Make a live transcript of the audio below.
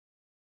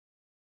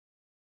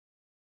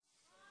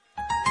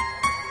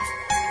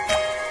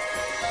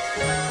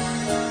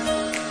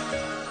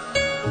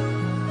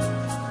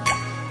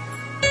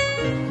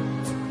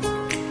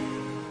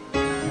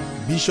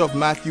Bishop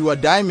Matthew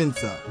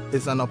Adai-Mensah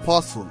is an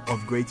apostle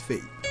of great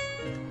faith.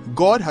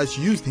 God has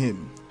used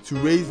him to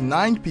raise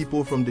 9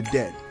 people from the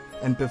dead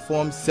and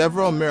perform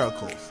several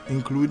miracles,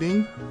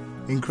 including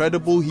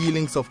incredible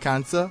healings of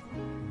cancer,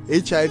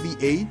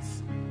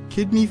 HIV/AIDS,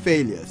 kidney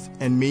failures,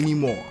 and many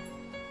more.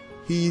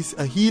 He is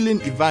a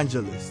healing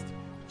evangelist,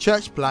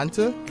 church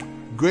planter,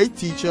 great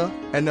teacher,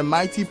 and a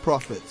mighty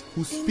prophet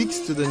who speaks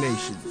to the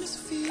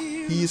nations.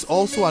 He is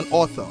also an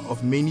author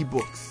of many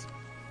books.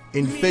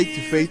 In Faith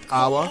to Faith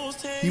Hour,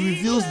 he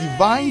reveals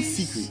divine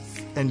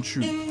secrets and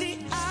truth.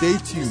 Stay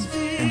tuned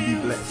and be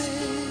blessed.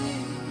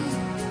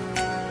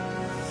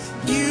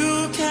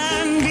 You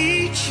can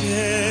be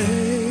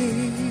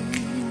changed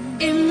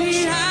in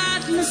the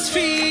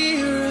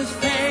atmosphere of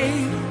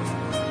faith.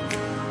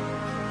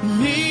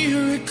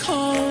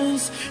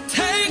 Miracles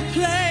take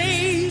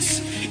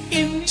place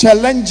in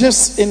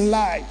challenges in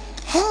life.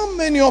 How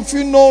many of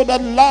you know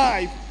that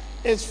life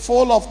is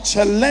full of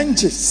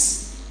challenges?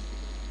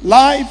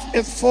 Life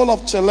is full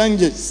of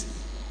challenges,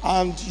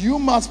 and you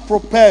must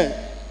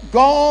prepare.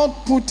 God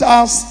put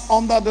us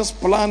under this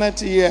planet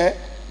here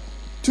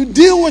to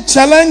deal with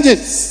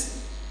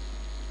challenges.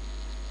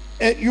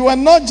 You are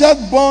not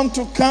just born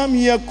to come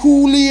here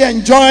coolly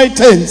enjoy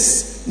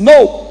things.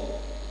 No.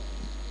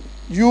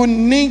 You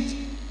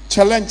need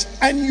challenge,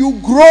 and you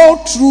grow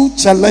through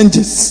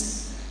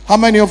challenges. How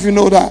many of you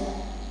know that?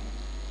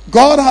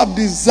 God have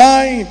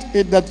designed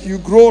it that you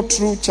grow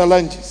through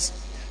challenges.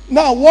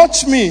 Now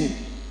watch me.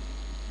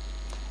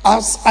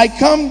 As I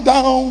come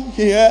down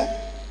here,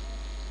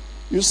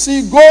 you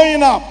see,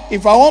 going up,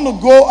 if I want to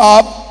go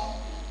up,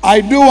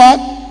 I do what?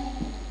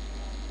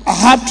 I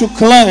have to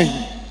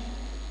climb.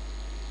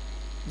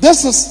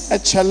 This is a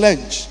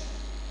challenge.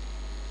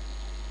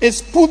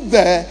 It's put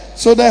there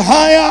so the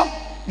higher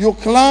you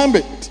climb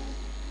it,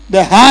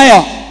 the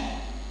higher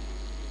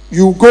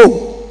you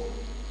go.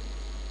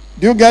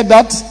 Do you get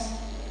that?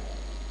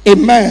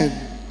 Amen.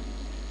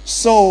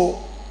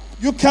 So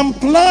you can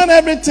plan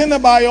everything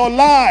about your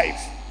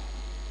life,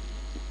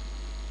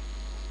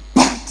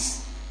 but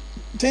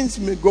things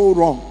may go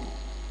wrong.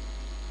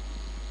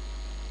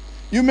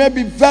 You may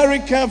be very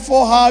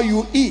careful how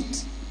you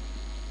eat,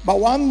 but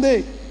one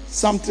day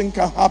something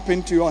can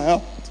happen to your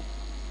health.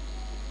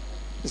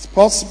 It's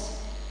possible.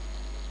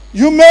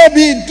 You may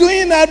be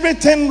doing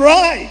everything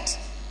right,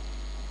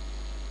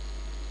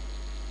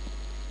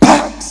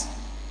 but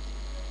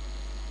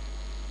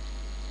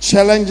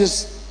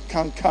challenges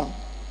can come.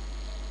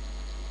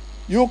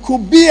 You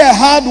could be a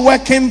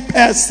hard-working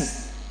person,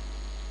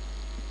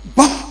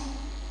 but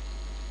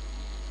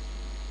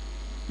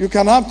you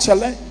can have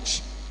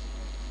challenge.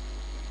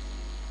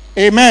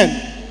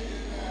 Amen.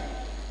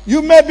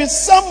 You may be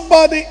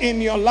somebody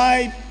in your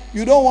life,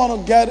 you don't want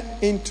to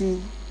get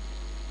into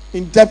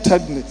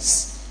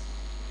indebtedness,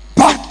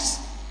 but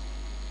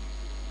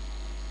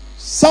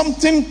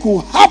something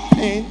could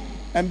happen,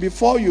 and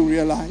before you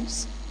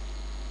realize,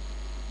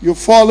 you're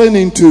falling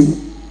into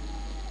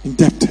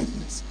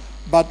indebtedness.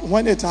 But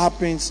when it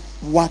happens,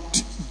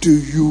 what do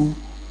you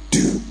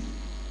do?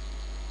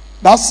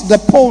 That's the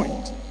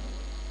point.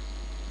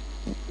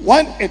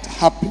 When it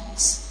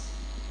happens,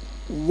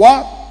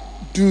 what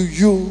do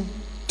you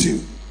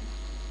do?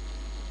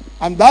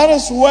 And that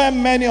is where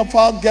many of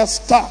us get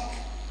stuck.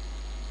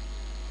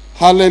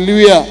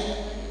 Hallelujah.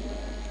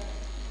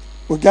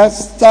 We get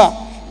stuck.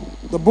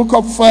 The book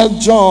of 1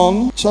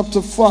 John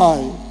chapter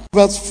 5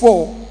 verse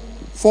 4.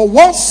 For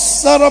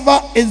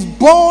whatsoever is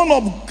born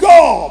of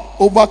God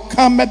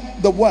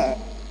overcometh the world.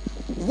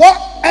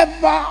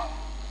 Whatever,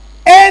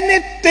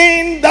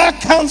 anything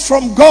that comes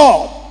from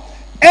God,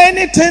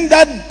 anything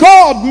that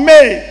God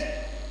made,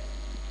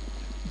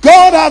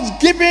 God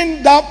has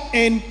given that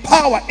in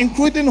power,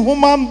 including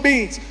human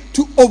beings,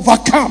 to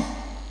overcome.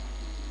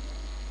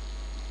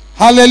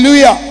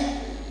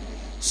 Hallelujah.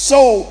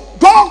 So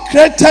God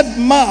created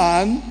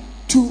man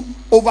to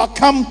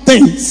overcome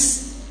things.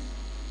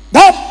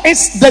 That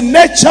is the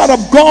nature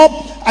of God,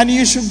 and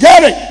you should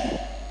get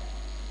it.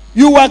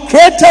 You were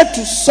created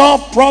to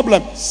solve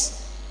problems,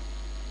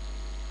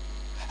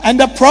 and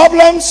the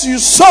problems you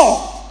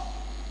solve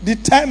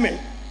determine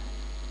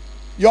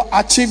your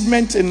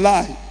achievement in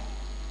life.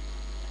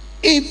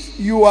 If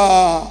you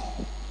are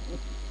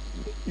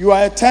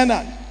a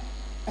tenant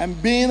and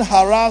being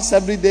harassed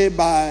every day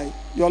by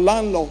your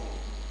landlord,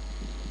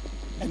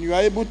 and you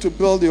are able to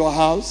build your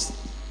house,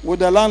 will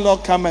the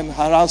landlord come and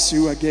harass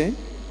you again?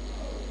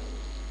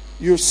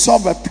 You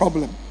solve a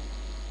problem.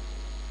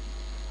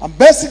 And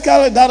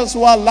basically that is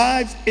what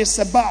life is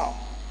about.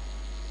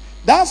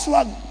 That's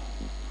what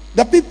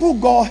the people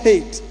God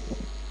hates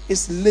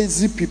is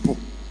lazy people,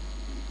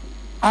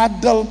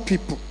 idle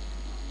people.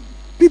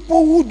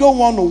 People who don't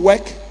want to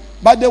work,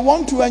 but they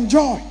want to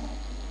enjoy.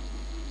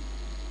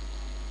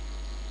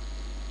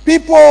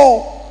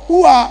 People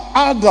who are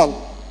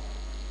idle,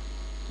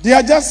 they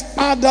are just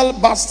idle,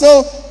 but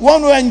still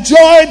want to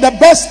enjoy the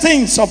best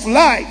things of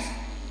life.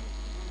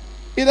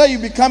 Either you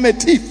become a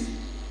thief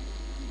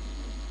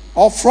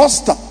or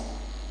fraudster.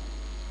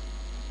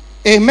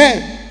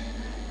 Amen.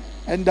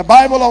 And the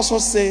Bible also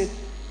says,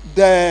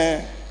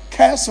 the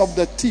curse of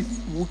the thief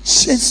will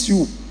chase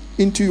you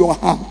into your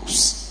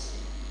house.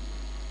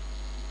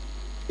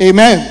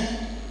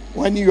 Amen.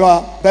 When you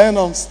are bent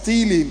on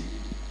stealing,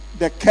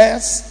 the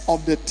curse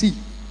of the thief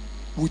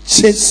will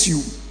chase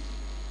you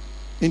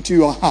into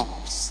your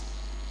house.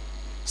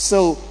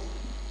 So,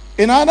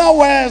 in other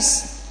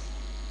words,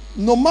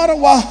 no matter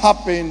what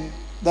happened,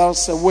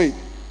 there's a way.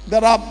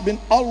 There have been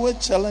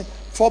always challenges.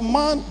 For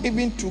man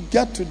even to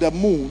get to the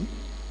moon,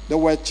 there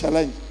were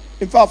challenges.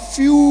 In fact,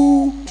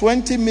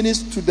 20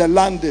 minutes to the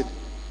landing,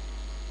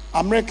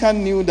 America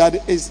knew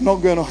that it's not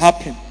going to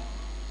happen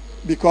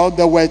because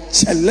there were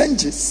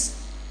challenges.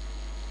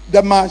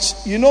 The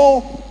match,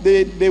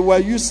 they were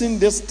using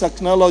this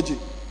technology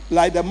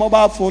like the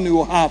mobile phone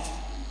you have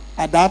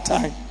at that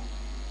time,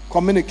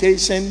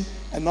 communication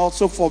and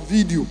also for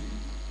video.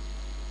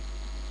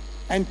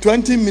 And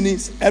 20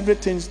 minutes,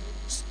 everything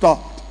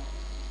stopped.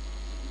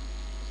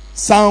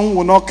 Sound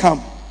will not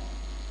come.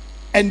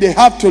 And they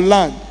have to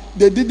land.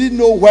 They didn't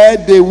know where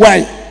they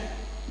were.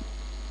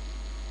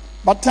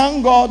 But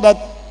thank God that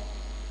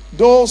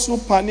those who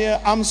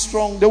pioneered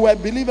Armstrong, they were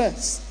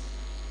believers.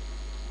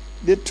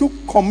 They took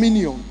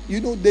communion.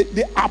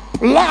 They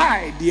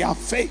applied their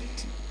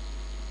faith.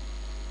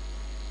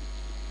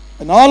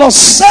 And all of a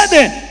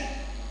sudden,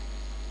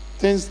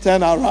 things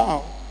turned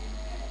around.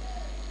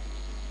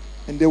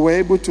 And they were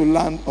able to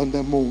land on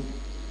the moon.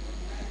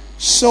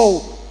 So,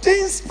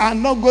 things are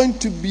not going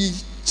to be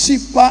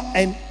cheaper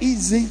and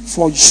easy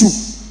for you.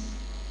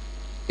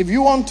 If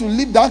you want to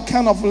live that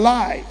kind of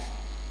life,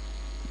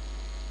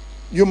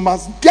 you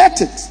must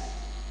get it.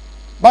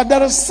 But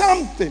there is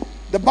something.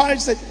 The Bible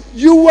says,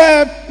 you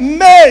were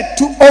made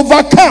to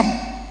overcome.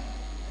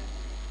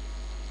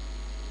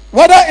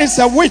 Whether it's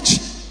a witch,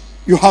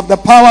 you have the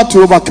power to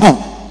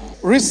overcome.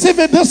 Receive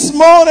it this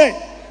morning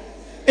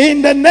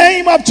in the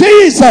name of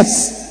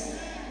Jesus.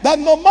 That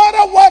no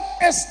matter what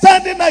is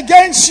standing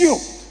against you,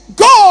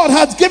 God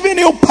has given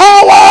you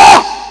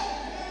power.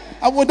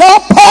 And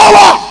without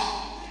power,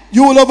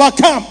 you will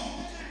overcome.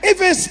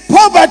 If it's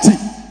poverty,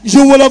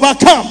 you will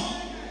overcome.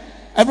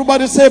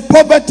 Everybody say,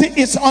 poverty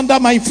is under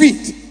my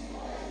feet.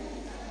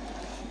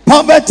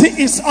 Poverty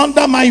is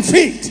under my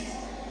feet.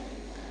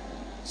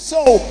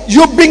 So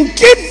you've been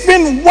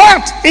given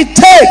what it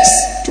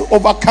takes to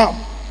overcome.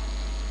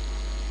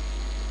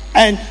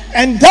 And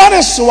that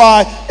is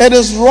why it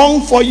is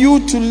wrong for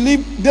you to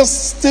live this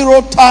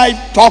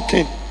stereotype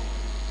talking.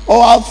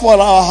 Oh, as for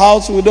our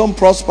house, we don't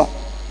prosper.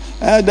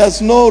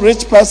 There's no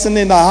rich person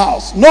in our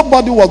house.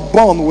 Nobody was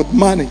born with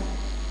money.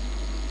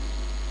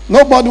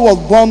 Nobody was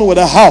born with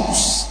a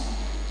house.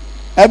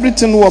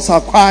 Everything was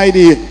acquired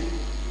here.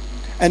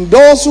 And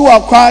those who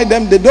acquire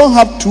them, they don't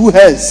have two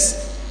heads.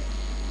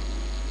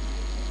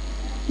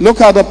 Look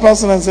at the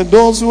person and say,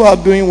 those who are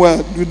doing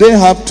well, do they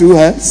have two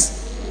heads?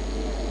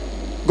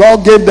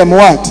 God gave them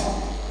what?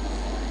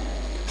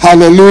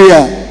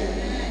 Hallelujah.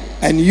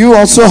 And you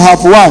also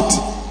have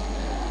what?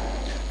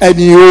 And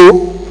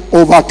you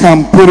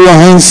overcome. Put your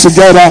hands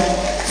together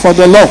for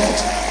the Lord.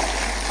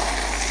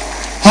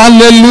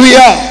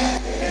 Hallelujah.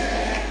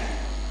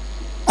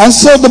 And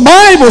so the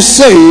Bible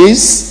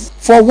says,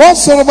 for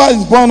whatsoever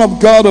is born of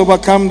God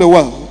overcome the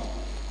world.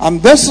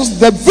 And this is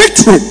the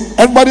victory.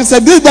 Everybody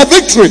said, this is the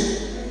victory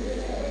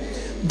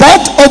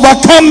that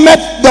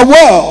overcometh the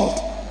world,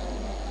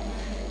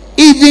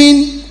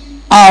 even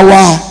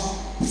our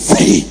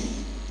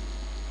faith.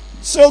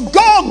 So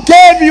God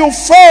gave you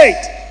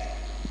faith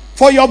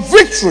for your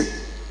victory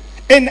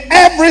in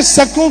every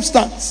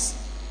circumstance.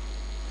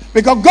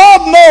 Because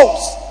God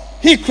knows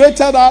He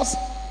created us,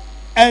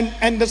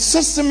 and the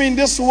system in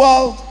this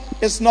world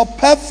is not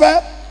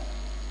perfect.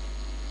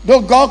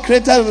 Though God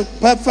created it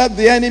perfect,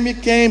 the enemy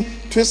came,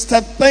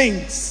 twisted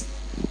things.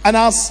 And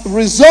as a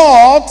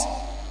result,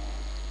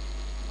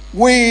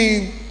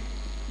 we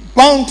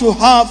bound to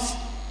have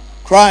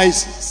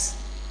crisis.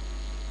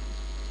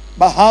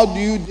 But how do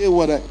you deal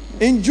with it?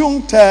 In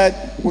June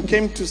 3rd, we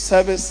came to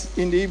service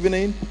in the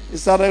evening. It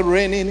started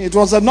raining. It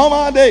was a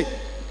normal day.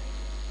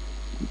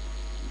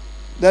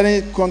 Then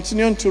it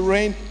continued to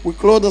rain. We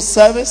closed the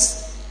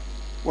service.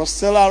 We're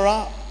still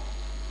around.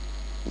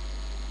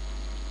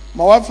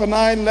 My wife and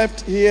I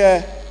left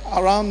here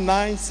around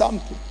 9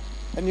 something.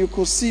 And you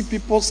could see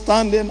people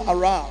standing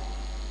around.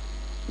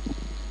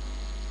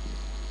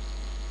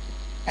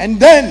 And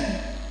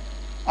then,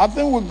 I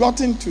think we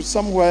got into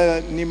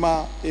somewhere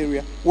Nima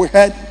area. We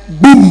heard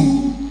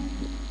boom.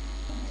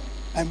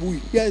 And we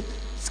heard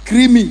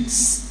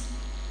screamings.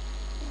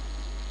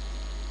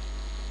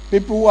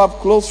 People who have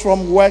clothes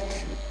from work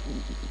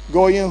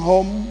going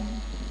home.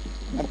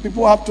 And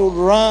people have to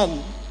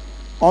run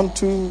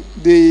onto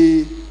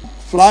the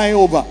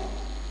flyover.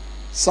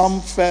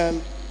 Some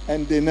fell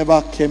and they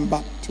never came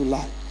back to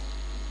life.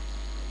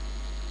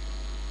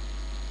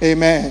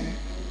 Amen.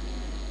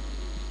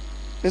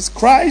 It's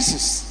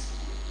crisis.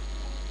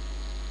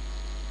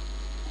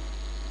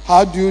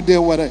 How do you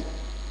deal with it?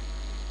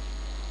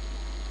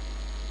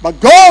 But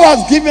God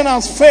has given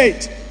us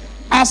faith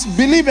as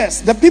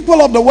believers. The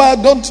people of the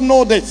world don't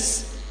know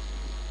this.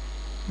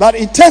 But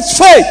it takes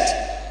faith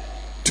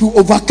to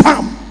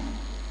overcome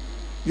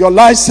your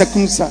life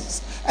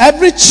circumstance.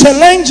 Every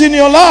challenge in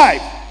your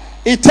life,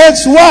 it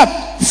takes what?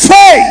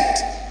 Faith.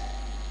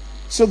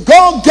 So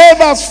God gave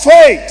us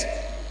faith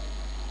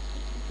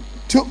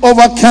to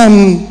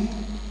overcome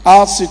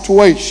our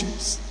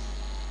situations.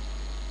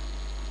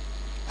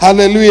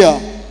 Hallelujah.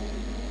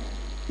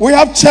 We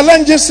have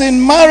challenges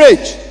in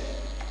marriage.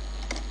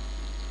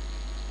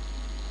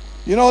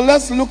 You know,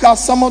 let's look at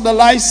some of the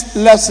life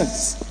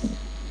lessons.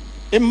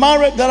 In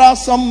marriage, there are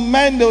some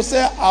men, they'll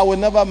say, I will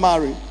never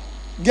marry.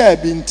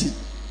 Get binti.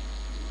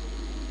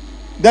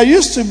 There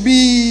used to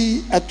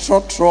be a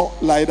trotro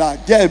like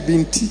that, get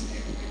binti.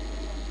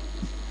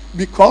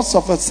 Because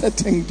of a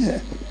certain girl.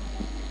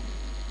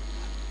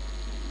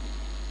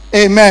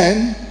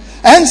 Amen.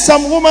 And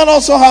some women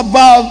also have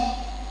bad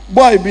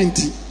boy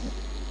binti.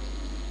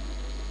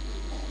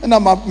 And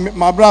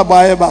my brother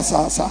boy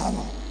basa.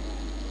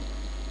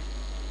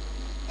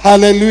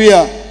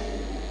 Hallelujah.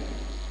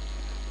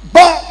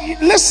 But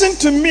listen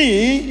to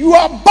me, you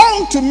are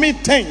bound to meet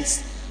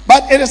things,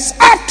 but it is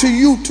up to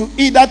you to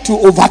either to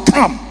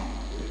overcome,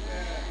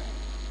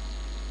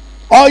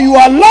 or you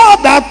allow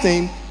that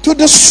thing to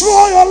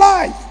destroy your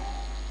life.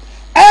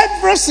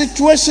 Every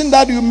situation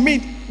that you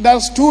meet,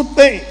 there's two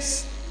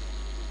things.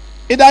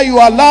 Either you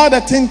allow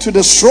the thing to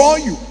destroy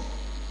you,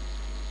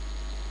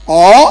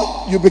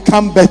 or you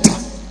become better.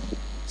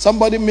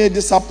 Somebody may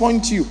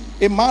disappoint you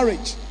in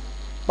marriage,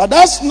 but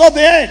that's not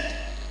the end.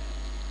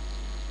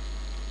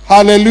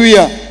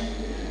 Hallelujah.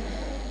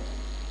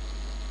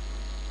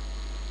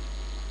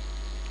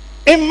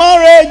 In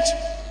marriage,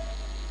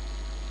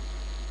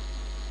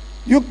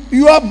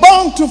 you are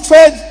bound to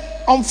face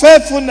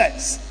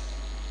unfaithfulness.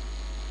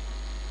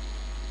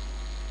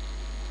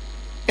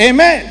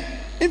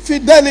 Amen.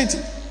 Infidelity.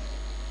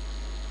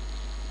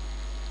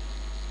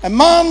 A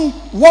man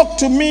walked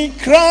to me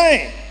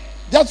crying.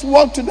 Just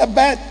walked to the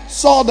bed,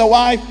 saw the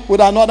wife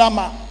with another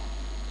man.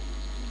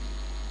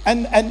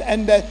 And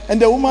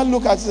the woman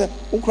looked at him and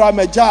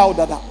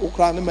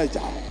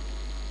said,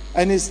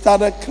 and he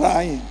started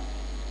crying.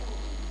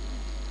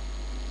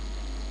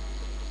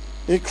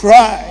 He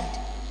cried.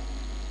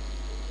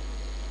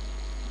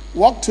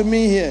 Walk to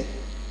me here.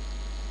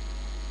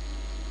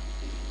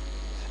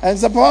 And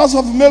the powers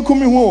of making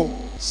me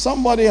home.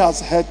 Somebody has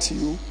hurt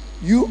you.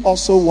 You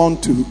also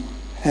want to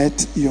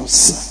hurt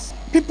yourself.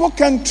 People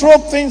can throw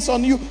things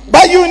on you,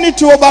 but you need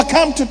to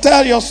overcome to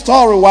tell your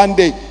story one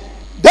day.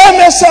 Don't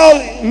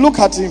necessarily look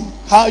at him,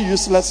 how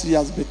useless he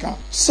has become.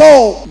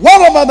 So,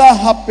 whatever that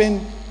happened,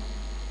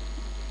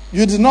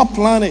 you did not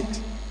plan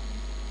it.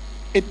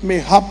 It may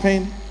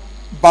happen,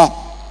 but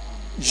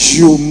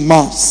you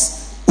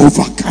must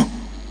overcome.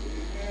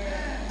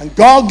 And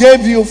God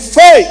gave you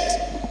faith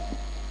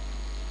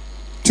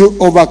to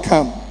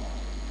overcome.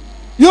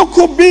 You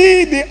could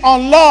be the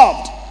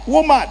unloved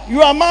woman.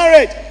 You are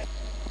married,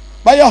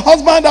 but your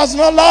husband does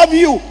not love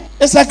you.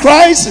 It's a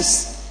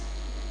crisis.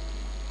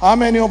 How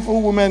many of you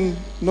women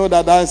know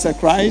that is a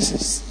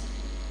crisis?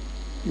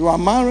 You are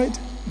married,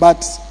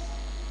 but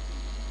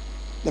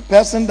the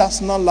person does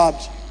not love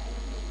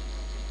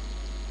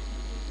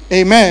you.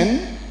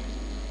 Amen.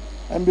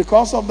 And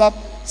because of that,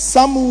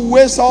 some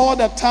waste all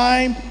the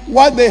time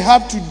what they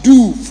have to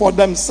do for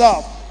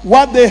themselves,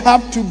 what they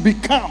have to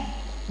become.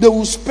 They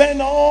will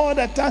spend all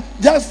the time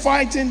just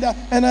fighting that,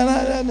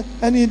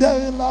 and he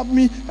doesn't love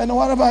me, and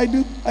whatever I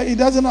do, he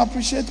doesn't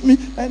appreciate me,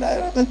 and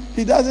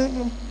he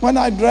doesn't, when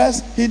I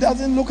dress, he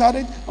doesn't look at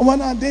it, and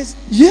when I this.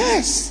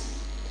 Yes,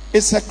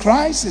 it's a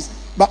crisis,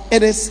 but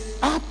it is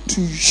up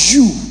to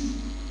you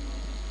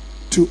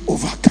to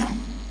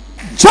overcome.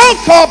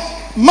 Jacob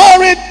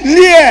married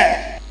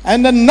Leah,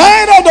 and the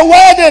night of the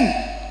wedding,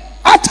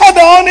 after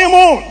the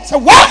honeymoon, said,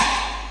 what?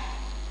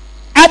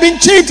 I've been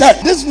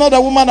cheated. This is not a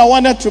woman I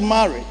wanted to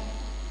marry.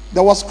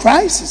 There was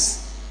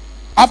crisis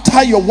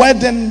after your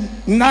wedding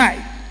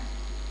night.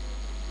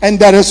 And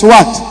there is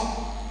what?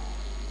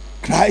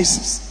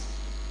 Crisis.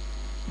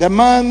 The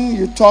man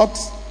you thought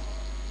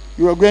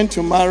you were going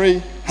to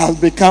marry has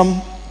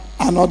become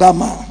another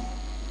man.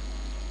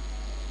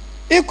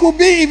 It could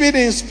be even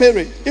in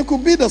spirit. It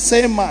could be the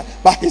same man.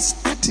 But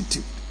his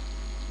attitude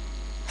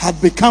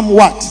had become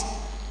what?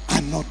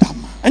 Another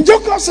man. And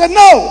Jacob said,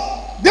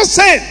 no. This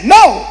said,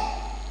 no.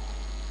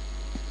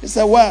 He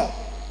said, well,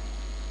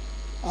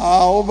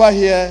 over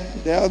here,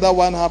 the other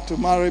one have to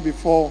marry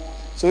before.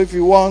 So if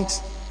you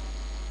want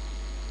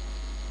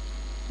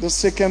the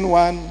second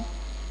one,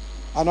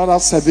 another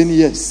 7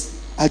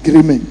 years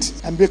agreement.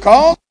 And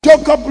because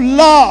Jacob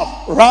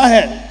loved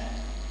Rahel,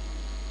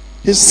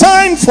 he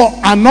signed for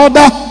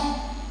another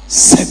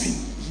 7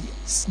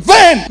 years.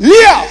 Then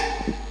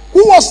Leah,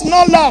 who was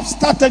not loved,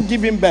 started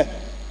giving birth.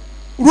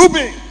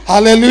 Reuben.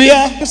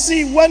 Hallelujah. You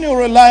see, when you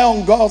rely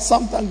on God,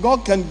 sometimes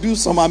God can do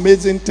some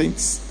amazing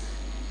things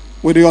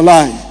with your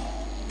life.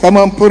 Come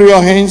on, put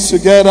your hands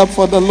together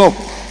for the Lord.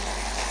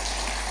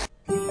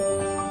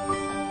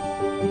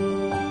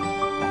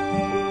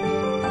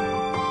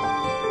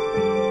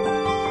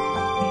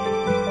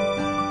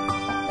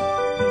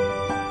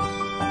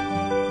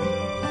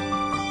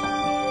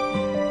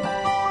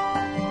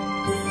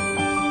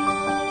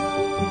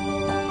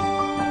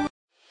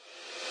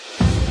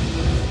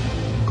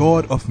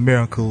 God of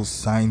miracles,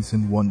 signs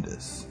and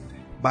wonders,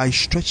 by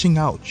stretching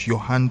out your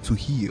hand to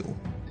heal,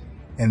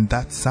 and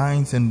that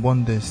signs and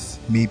wonders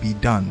may be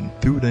done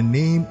through the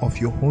name of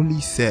your holy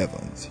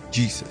servant,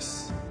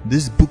 Jesus.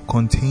 This book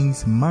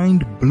contains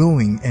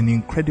mind-blowing and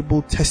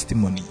incredible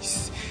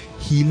testimonies,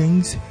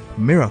 healings,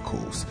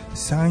 miracles,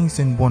 signs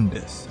and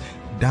wonders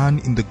done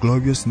in the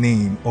glorious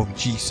name of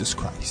Jesus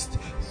Christ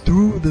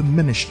through the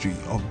ministry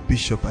of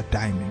Bishop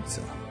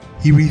Addae-Mensah.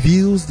 He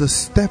reveals the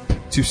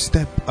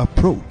step-to-step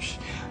approach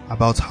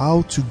about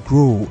how to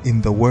grow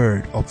in the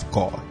Word of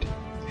God,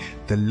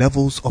 the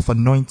levels of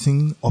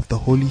anointing of the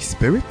Holy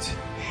Spirit,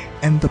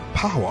 and the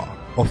power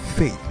of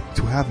faith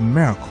to have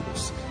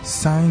miracles,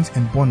 signs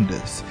and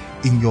wonders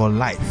in your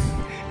life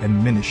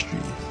and ministry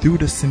through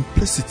the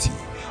simplicity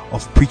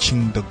of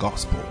preaching the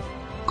gospel.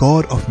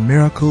 God of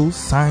miracles,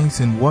 signs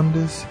and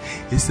wonders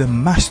is a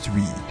must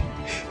read.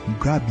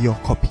 Grab your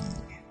copy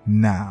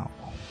now.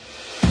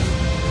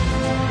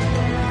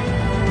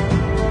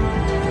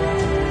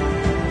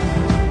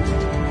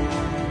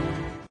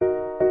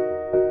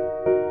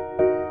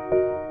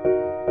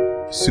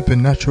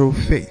 Supernatural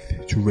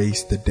faith to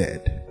raise the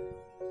dead.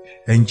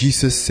 And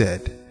Jesus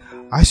said,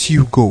 "As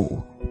you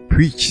go,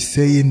 preach,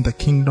 saying the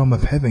kingdom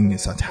of heaven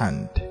is at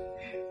hand.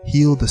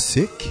 Heal the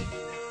sick,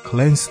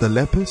 cleanse the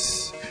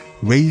lepers,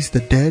 raise the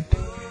dead,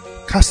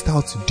 cast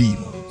out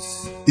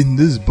demons." In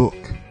this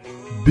book,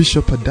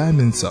 Bishop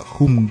Addae-Mensah,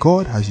 whom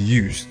God has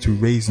used to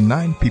raise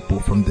 9 people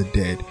from the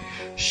dead,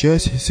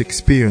 shares his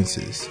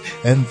experiences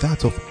and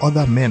that of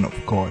other men of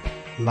God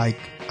like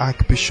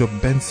Archbishop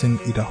Benson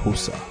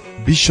Idahosa.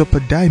 Bishop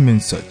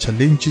Addae-Mensah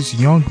challenges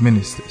young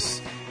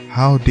ministers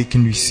how they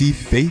can receive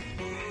faith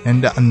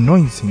and the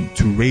anointing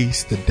to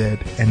raise the dead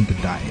and the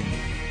dying.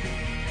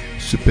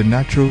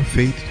 Supernatural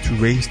faith to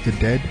raise the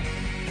dead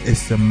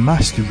is a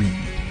must read.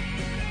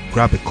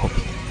 Grab a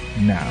copy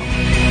now.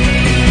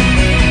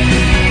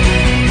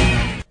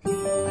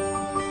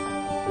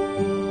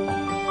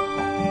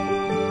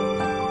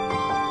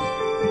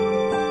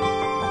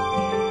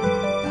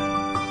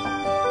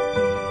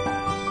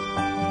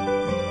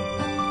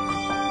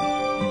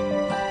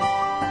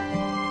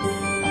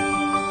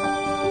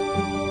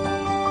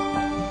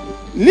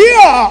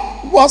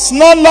 Leah was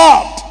not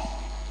loved.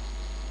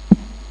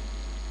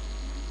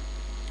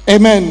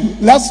 Amen.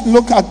 Let's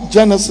look at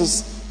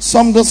Genesis.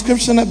 Some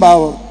description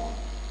about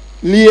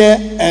Leah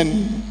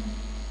and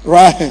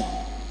Rahel.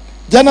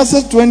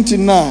 Genesis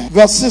 29,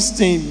 verse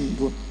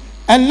 16.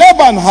 And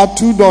Laban had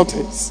 2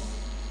 daughters.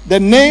 The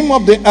name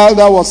of the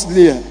elder was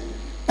Leah,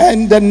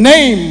 and the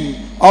name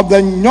of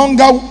the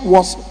younger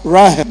was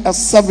Rahel. At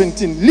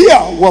 17,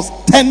 Leah was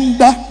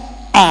tender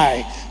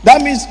eye.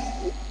 That means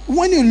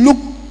when you look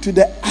to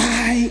the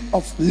eye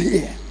of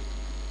Leah,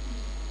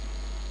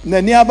 you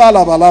know,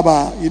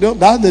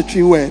 that's the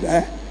tree word.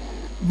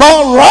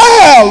 But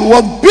Rahel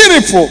was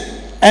beautiful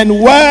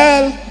and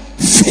well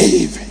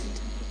favored.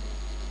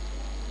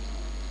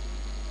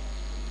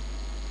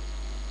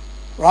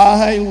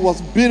 Rahel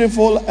was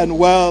beautiful and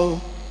well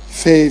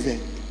favored.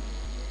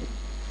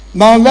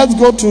 Now let's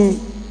go to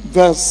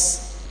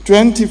verse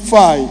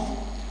 25.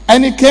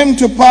 And it came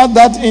to pass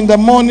that in the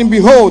morning,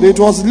 behold, it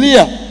was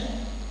Leah.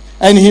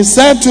 And he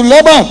said to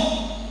Laban,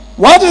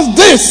 "What is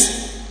this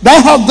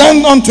thou hast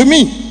done unto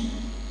me?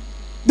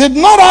 Did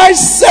not I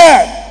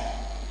serve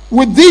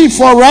with thee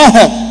for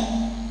Rahel?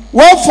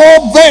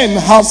 Wherefore then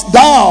hast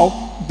thou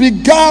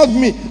beguiled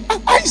me?"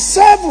 I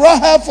served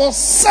Rahel for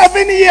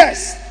 7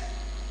 years.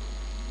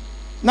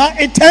 Now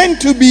it turned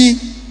to be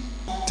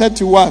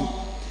 31.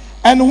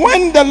 And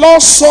when the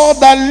Lord saw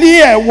that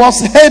Leah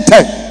was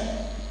hated,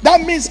 that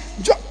means,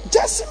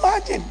 just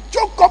imagine,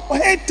 Jacob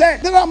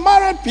hated. There are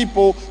married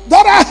people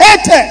that are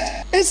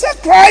hated. It's a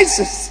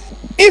crisis.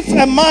 If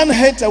a man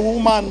hates a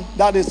woman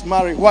that is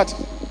married, what?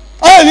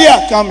 Oh,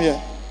 Leah, come here.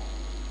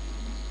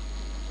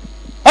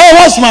 Oh,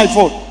 what's my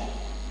fault?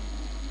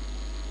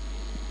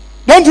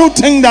 Don't you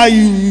think that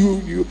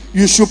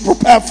you should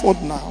prepare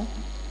food now?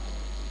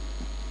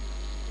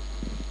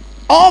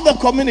 All the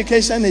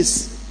communication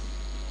is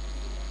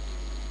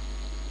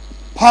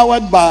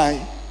powered by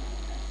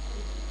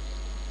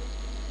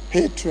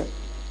hatred.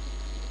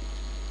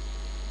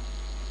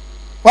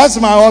 Where's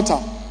my altar?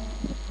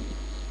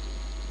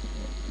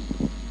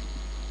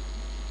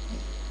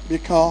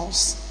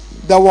 Because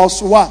there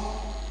was what?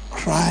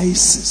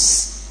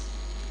 Crisis.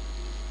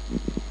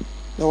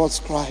 There was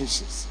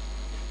crisis.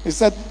 He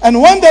said, and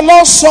when the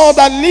Lord saw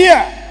that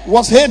Leah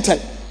was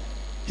hated,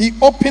 he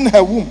opened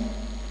her womb,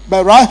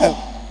 but Rahel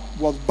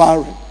was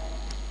barren.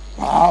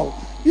 Wow.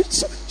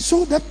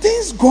 So the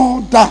things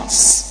God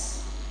does.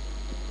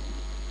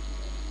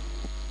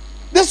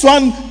 This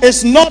one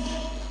is not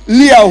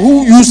Leah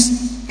who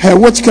used her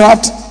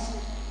witchcraft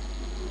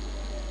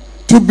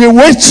to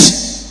bewitch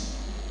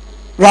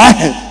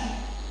Rahel.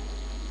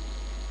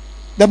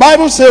 The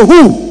Bible says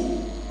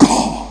who?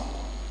 God.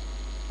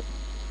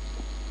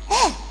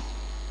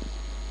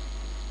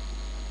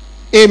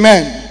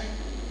 Amen.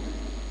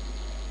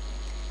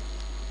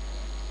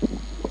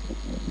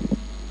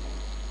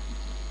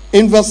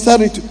 In verse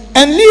 32,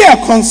 and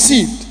Leah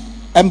conceived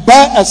and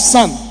bare a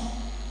son.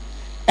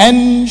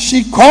 And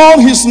she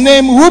called his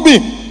name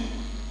Reuben.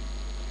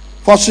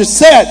 For she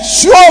said,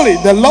 surely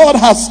the Lord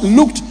has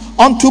looked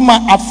unto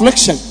my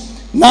affliction.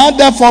 Now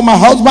therefore my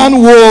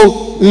husband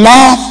will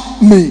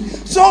love me.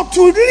 So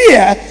to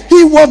Leah,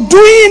 he was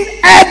doing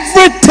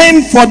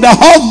everything for the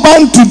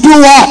husband to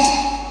do what?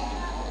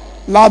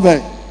 Love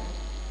her.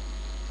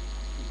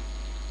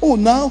 Oh,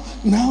 now,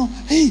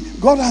 hey,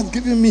 God has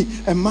given me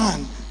a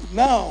man.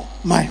 Now,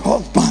 my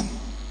husband.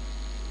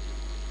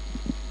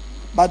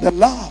 But the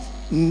love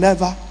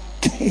never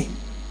came.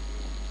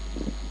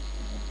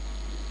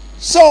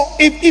 So,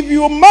 if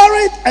you're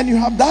married and you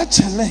have that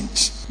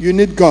challenge, you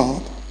need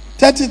God.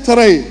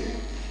 33.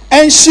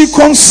 And she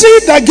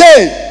conceived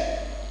again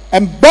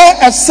and bare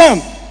a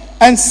son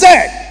and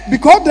said,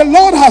 because the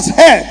Lord has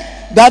heard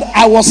that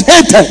I was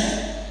hated.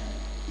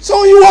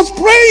 So he was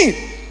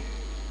praying.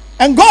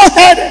 And God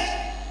heard it.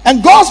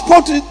 And God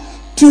spoke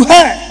to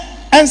her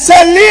and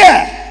said,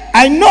 Leah,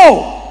 I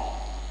know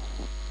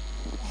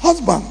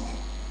husband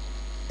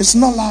is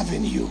not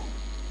loving you.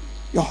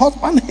 Your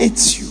husband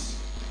hates you.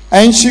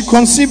 And she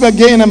conceived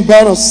again and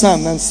bare a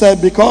son and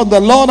said, because the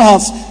Lord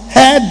has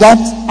heard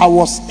that I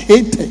was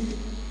hated,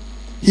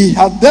 he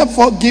has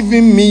therefore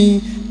given me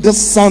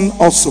this son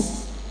also.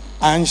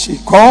 And she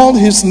called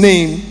his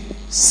name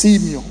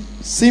Simeon.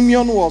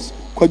 Simeon was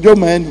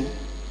Kwajomenu.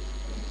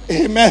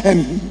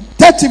 Amen.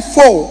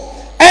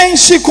 34. And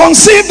she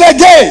conceived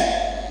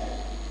again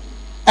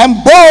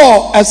and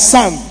bore a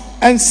son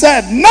and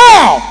said,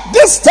 now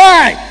this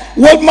time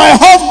will my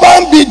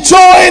husband be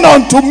joined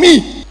unto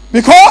me,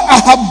 because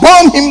I have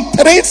borne him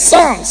 3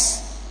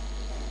 sons.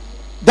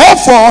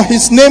 Therefore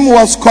his name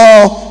was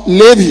called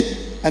Levi.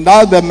 And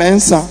all the men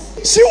sang.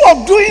 She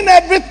was doing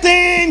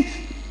everything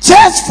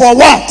just for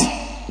what?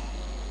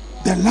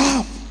 The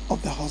love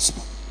of the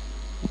husband.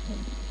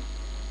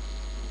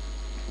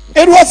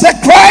 It was a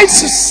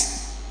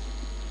crisis.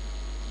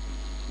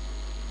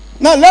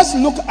 Now let's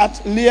look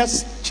at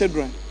Leah's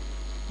children.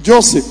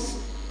 Joseph.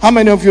 How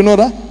many of you know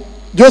that?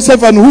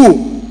 Joseph and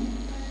who?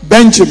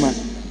 Benjamin.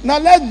 Now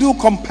let's do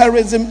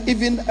comparison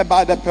even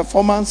about the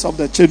performance of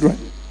the children.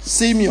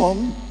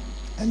 Simeon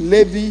and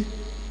Levi,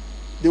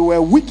 they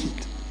were wicked.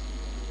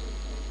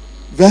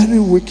 Very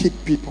wicked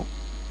people.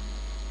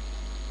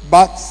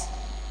 But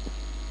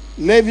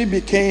Levi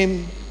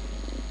became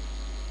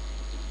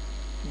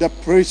the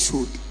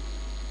priesthood.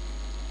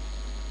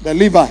 The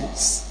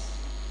Levites.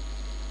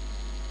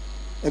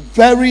 A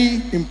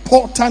very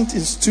important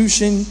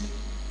institution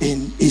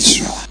in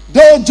Israel.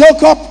 Though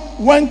Jacob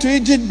went to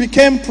Egypt,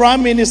 became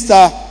prime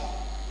minister,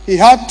 he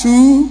had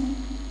 2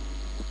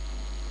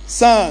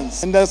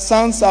 sons. And the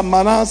sons are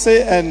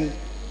Manasseh and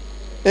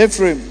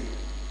Ephraim.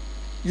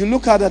 You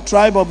look at the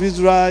tribe of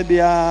Israel,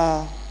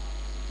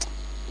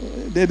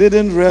 they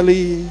didn't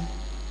really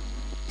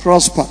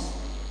prosper.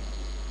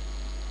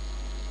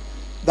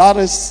 That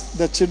is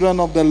the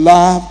children of the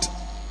loved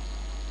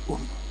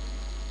woman.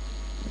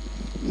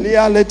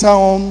 Leah later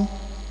on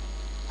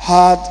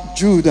had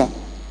Judah.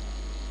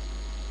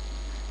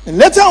 And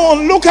later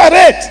on, look at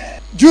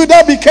it.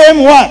 Judah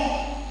became what?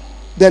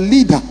 The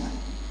leader.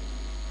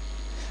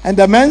 And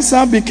the man's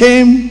son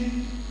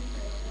became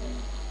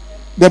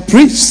the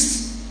priest.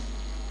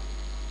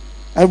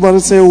 Everybody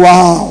say,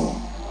 wow.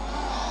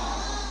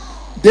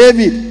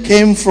 David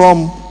came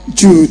from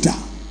Judah.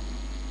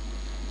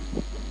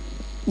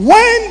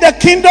 When the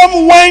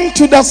kingdom went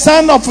to the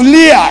son of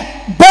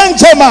Leah,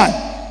 Benjamin,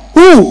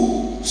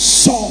 who?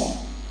 Saul.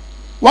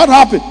 What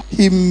happened?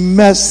 He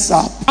messed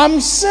up. I'm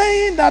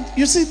saying that,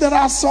 you see, there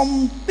are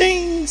some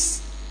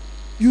things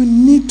you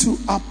need to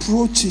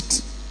approach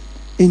it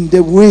in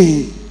the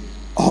way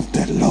of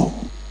the Lord.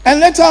 And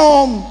later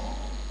on,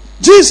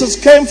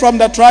 Jesus came from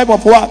the tribe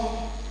of what?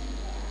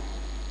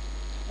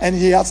 And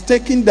he has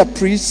taken the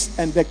priest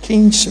and the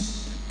kingship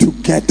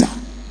together.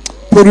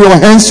 Put your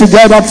hands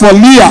together for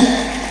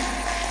Leah.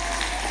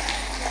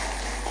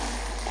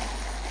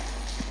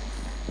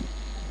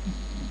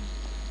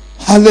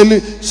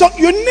 Hallelujah. So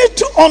you need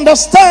to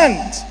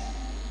understand.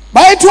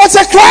 But it was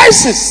a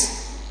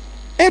crisis.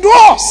 It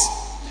was.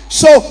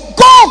 So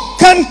God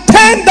can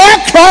turn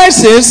that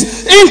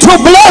crisis into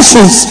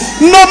blessings.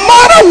 No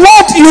matter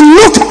what you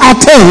look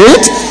at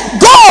it,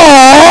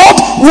 God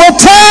will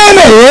turn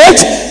it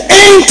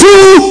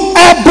into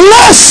a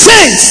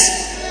blessing.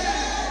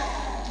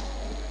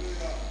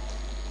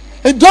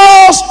 And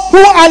those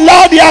who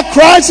allow their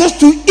crisis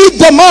to eat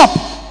them up,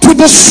 to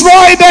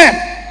destroy them,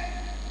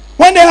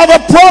 when they have a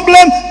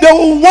problem, they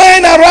will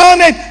whine around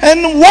it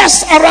and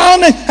wash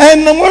around it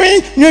and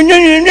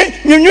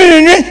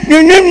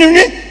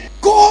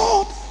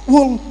God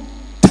will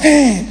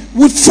turn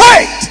with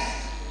faith.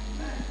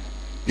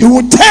 He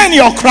will turn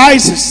your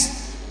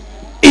crisis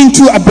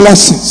into a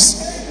blessing.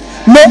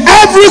 May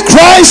every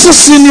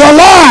crisis in your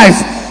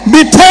life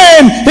be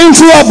turned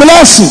into a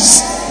blessing.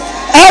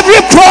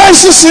 Every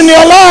crisis in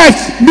your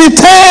life be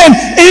turned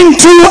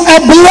into a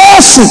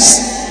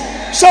blessing.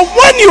 So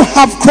when you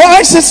have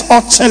crisis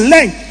or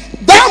challenge,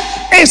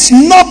 that is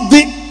not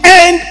the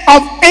end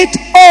of it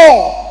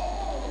all.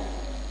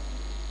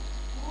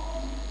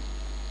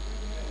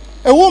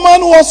 A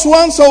woman was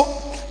once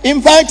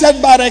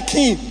invited by the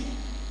king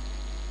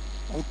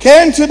and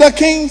came to the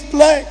king's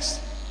place.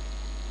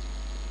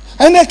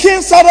 And the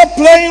king started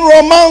playing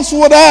romance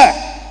with her.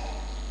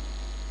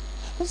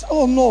 I said,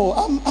 oh no,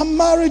 I'm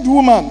married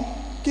woman.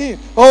 King,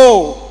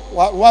 oh,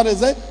 what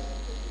is it?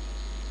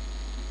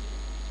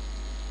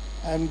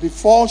 And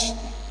before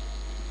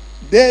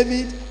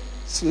David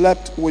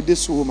slept with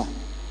this woman.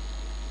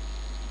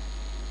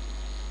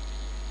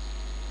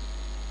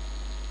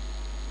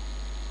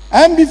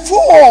 And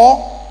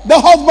before, the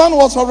husband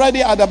was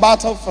already at the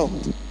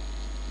battlefield.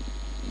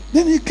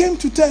 Then he came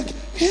to tell,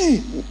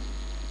 hey,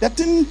 that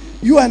thing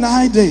you and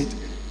I did,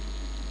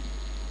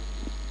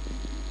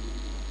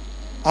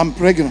 I'm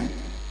pregnant.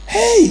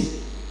 Hey,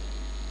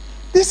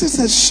 this is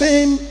a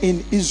shame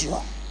in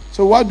Israel.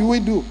 So what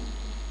do?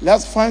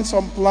 Let's find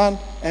some plan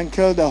and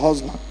kill the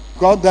husband.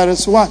 God, there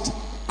is what?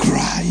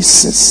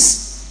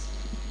 Crisis.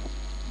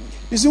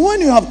 You see, when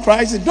you have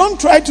crisis, don't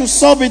try to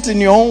solve it in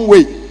your own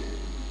way.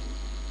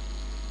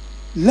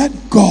 Let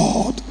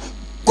God,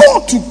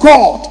 go to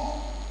God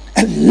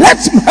and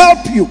let him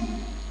help you.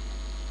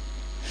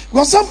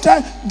 Because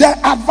sometimes the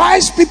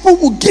advice people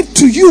will give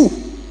to you,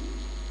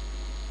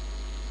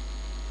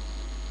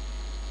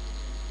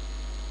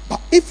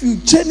 but if you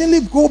genuinely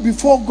go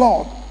before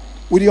God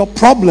with your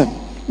problem,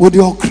 with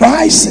your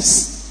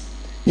crisis,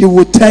 he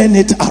will turn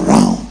it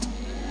around.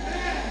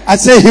 I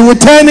say he will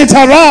turn it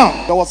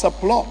around. There was a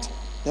plot.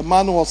 The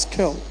man was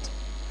killed.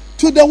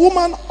 To the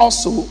woman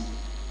also,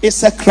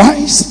 it's a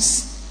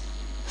crisis.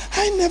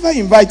 I never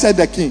invited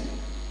the king.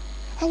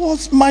 I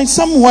was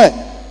somewhere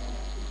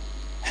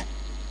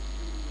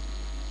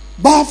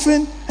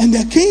bathing, and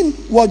the king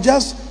was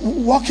just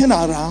walking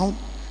around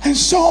and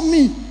saw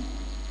me.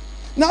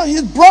 Now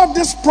he brought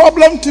this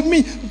problem to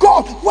me.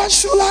 God, what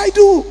should I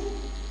do?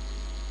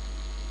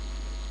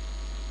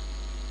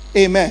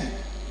 Amen.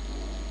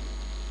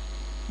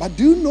 But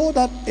do you know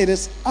that it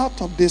is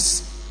out of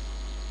this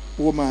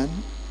woman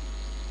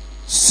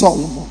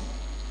Solomon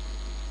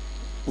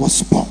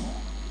was born,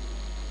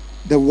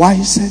 the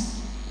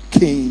wisest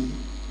king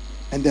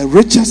and the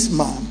richest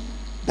man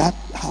that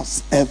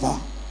has ever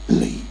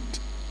lived.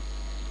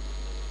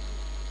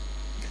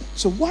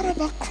 So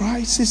whatever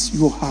crisis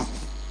you have,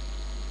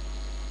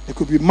 it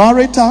could be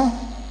marital.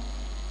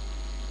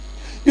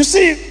 You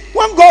see,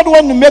 when God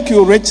wants to make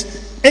you rich,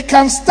 it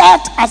can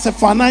start as a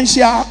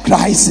financial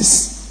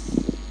crisis.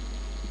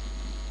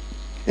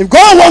 If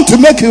God wants to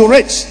make you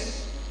rich,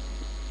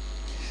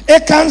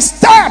 it can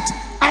start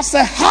as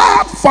a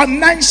hard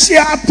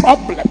financial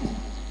problem.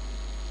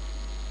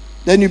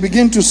 Then you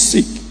begin to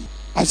seek.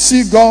 I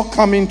see God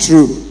coming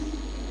through.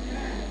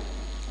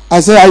 I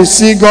say, I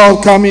see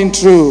God coming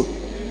through.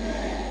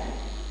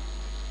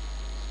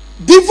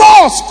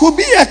 Divorce could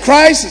be a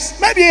crisis.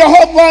 Maybe your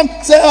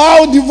husband say, I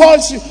will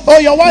divorce you. Or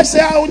your wife say,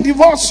 I will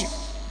divorce you.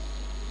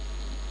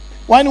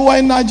 When we were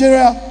in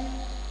Nigeria,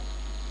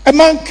 a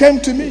man came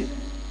to me.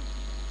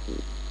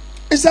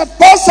 He said,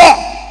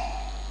 Pastor,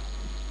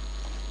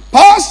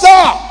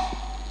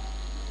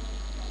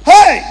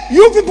 hey,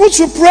 you people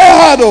should pray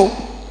hard, oh.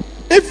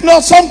 If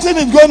not, something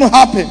is going to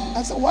happen.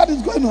 I said, what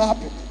is going to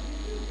happen?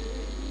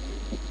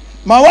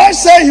 My wife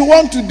said he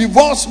wants to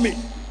divorce me.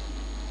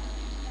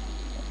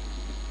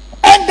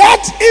 And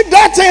that, if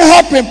that thing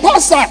happen,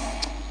 Pastor,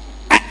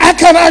 I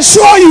can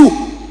assure you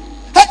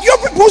that you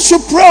people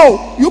should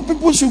pray. You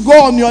people should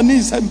go on your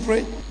knees and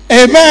pray.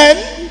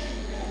 Amen.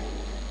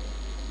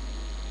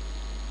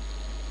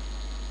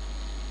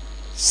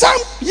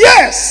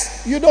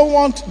 Yes, you don't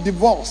want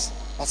divorce,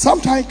 but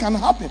sometimes it can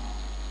happen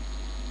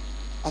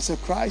as a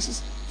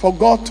crisis for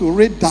God to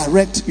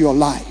redirect your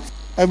life.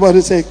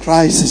 Everybody say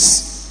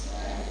crisis.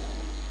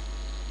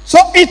 So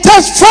it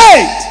takes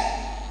faith.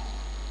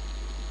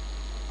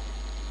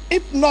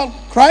 If not,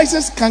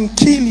 crisis can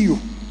kill you.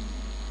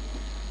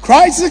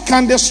 Crisis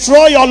can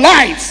destroy your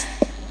life.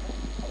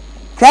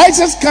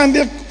 Crisis can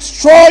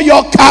destroy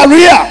your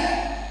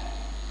career.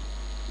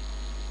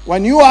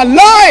 When you are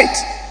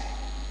light,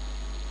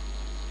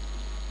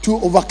 to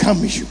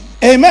overcome you.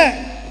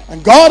 Amen.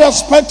 And God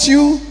expects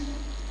you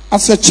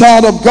as a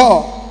child of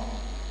God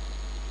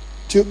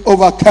to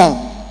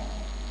overcome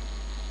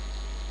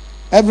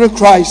every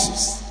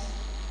crisis.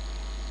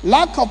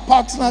 Lack of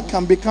partner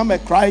can become a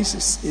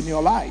crisis in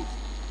your life.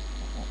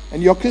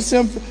 And your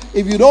Christian,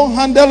 if you don't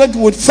handle it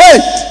with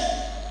faith,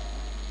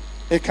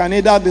 it can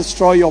either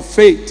destroy your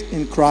faith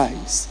in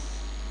Christ.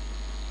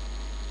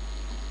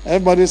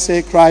 Everybody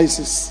say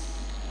crisis.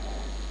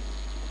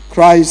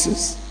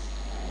 Crisis.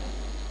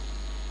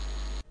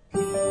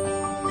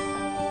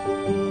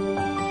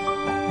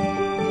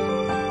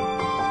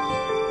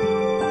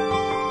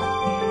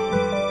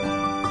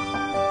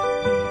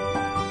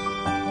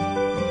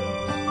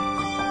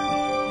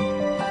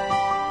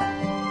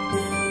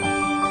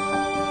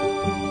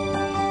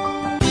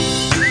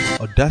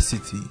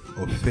 Audacity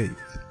of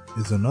Faith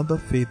is another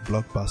faith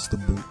blockbuster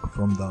book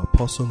from the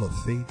Apostle of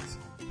Faith,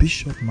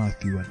 Bishop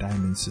Matthew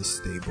Adiamansis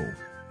Stable,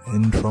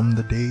 and from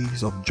the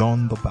days of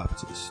John the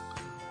Baptist,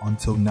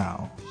 until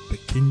now, the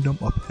kingdom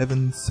of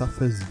heaven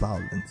suffers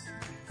violence,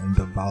 and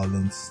the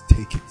violence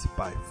take it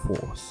by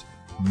force.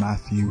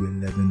 Matthew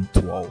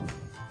 11:12.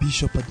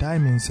 Bishop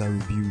Addae-Mensah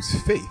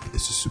reviews faith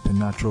is a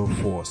supernatural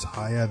force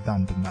higher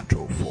than the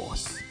natural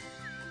force.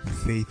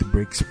 Faith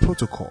breaks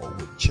protocol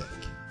with check.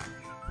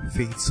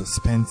 Faith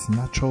suspends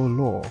natural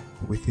law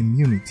with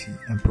immunity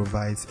and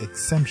provides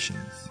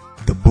exemptions.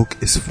 The book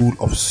is full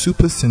of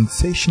super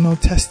sensational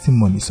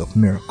testimonies of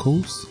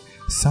miracles,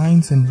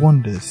 signs and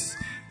wonders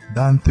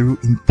done through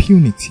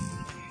impunity,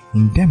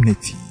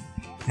 indemnity,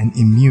 and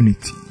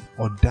immunity.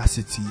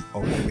 Audacity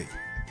of faith.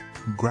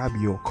 Grab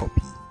your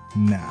copy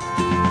now.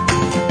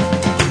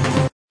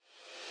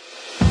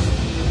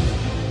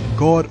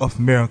 God of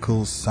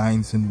miracles,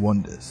 signs and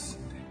wonders,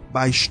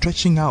 by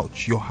stretching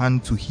out your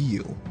hand to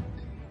heal,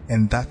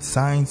 and that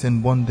signs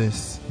and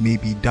wonders may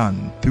be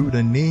done through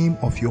the name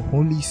of your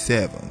holy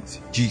servant,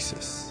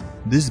 Jesus.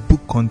 This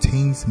book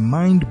contains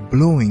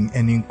mind-blowing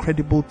and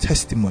incredible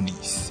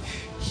testimonies,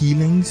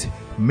 healings,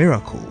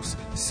 miracles,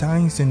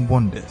 signs and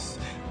wonders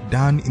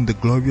done in the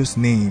glorious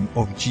name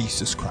of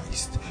Jesus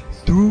Christ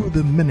through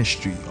the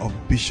ministry of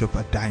Bishop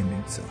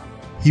Addae-Mensah.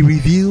 He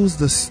reveals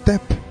the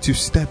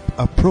step-to-step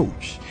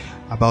approach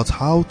about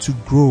how to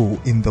grow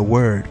in the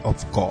Word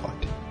of God,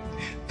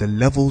 the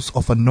levels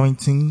of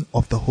anointing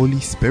of the Holy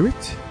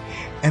Spirit,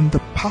 and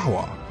the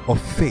power of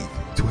faith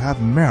to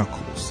have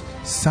miracles,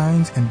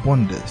 signs and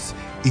wonders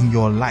in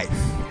your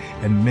life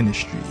and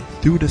ministry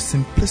through the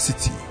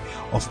simplicity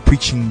of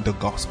preaching the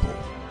gospel.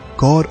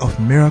 God of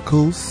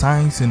miracles,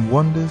 signs and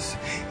wonders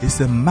is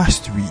a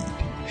must read.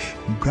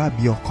 Grab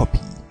your copy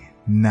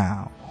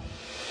now.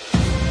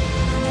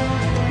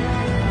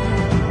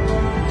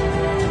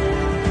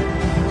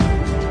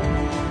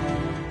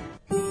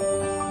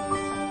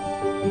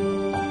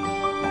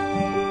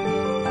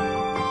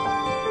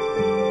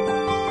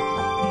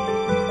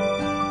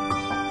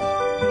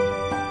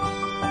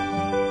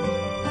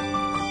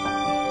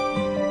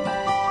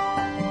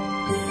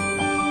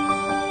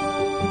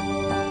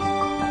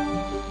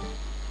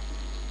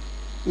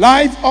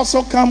 Life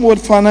also comes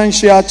with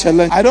financial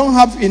challenge. I don't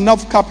have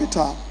enough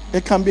capital.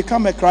 It can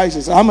become a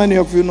crisis. How many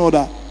of you know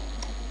that?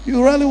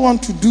 You really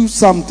want to do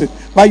something,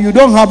 but you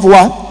don't have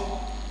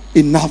what?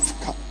 Enough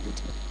capital.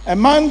 A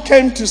man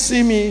came to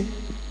see me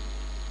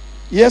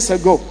years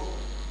ago.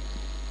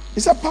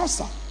 He's a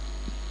pastor.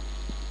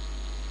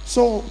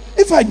 So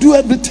if I do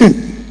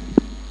everything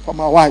for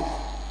my wife,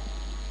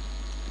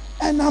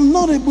 and I'm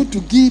not able to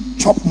give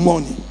chop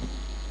money,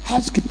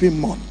 housekeeping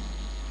money,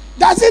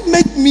 does it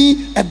make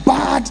me a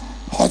bad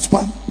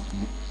husband?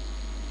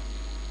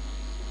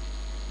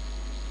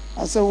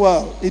 I said,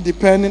 well, it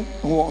depends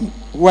on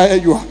where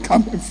you are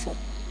coming from.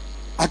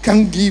 I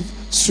can't give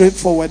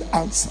straightforward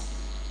answer.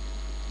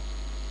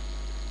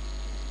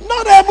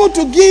 Not able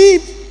to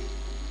give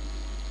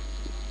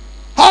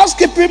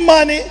housekeeping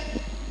money,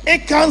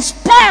 it can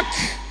spark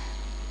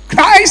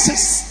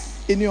crisis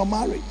in your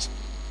marriage.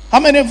 How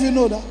many of you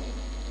know that?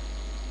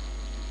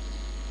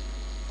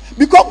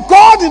 Because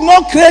God did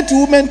not create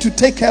women to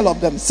take care of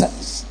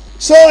themselves.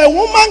 So a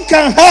woman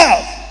can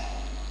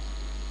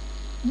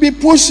be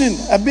pushing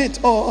a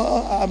bit.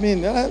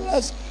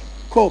 Let's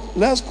cope.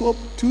 Let's cope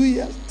 2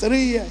 years, 3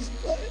 years.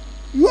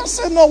 You are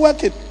still not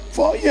working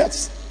 4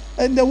 years.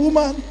 And the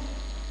woman.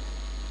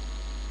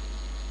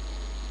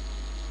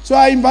 So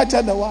I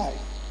invited the wife.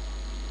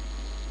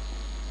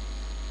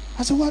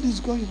 I said, what is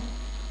going on?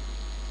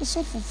 I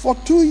said, for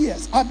 2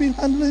 years, I've been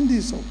handling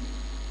this.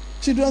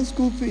 Children's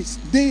school fees,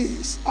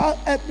 days,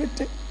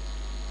 everything.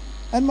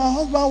 And my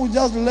husband would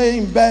just lay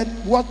in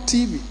bed, watch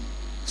TV.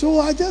 So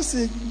I just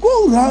said,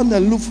 go around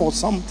and look for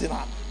something.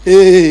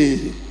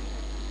 Hey,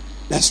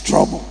 there's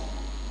trouble.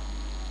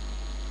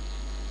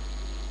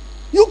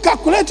 You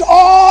calculate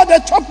all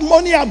the chop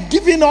money I've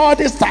given all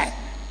this time.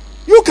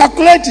 You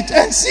calculate it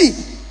and see.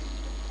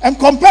 And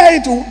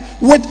compare it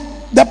with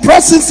the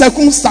present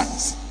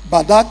circumstance.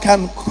 But that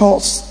can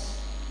cause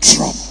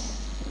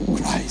trouble,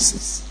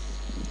 crisis.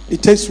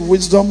 It takes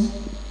wisdom.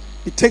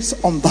 It takes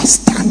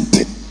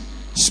understanding.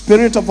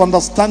 Spirit of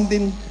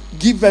understanding,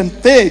 give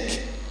and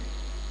take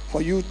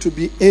for you to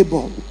be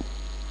able.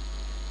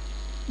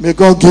 May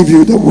God give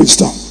you the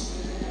wisdom.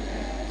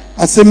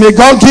 I say, may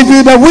God give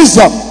you the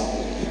wisdom.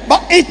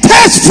 But it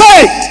takes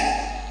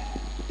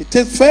faith. It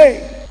takes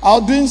faith. I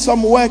was doing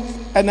some work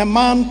and a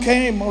man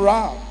came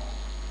around.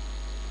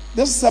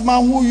 This is a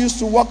man who used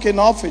to work in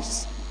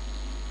office.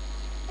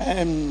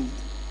 And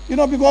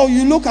because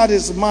you look at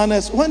his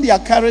manners, when they are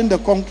carrying the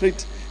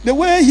concrete, the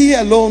way he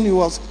alone, he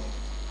was,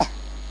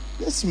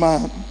 this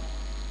man.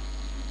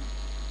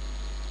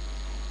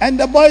 And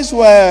the boys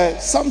were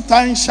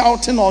sometimes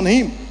shouting on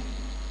him.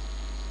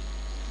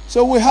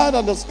 So we had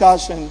a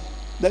discussion.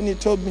 Then he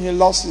told me he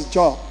lost his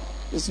job.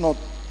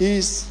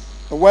 He's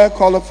a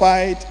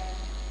well-qualified,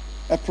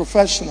 a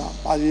professional,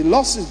 but he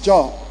lost his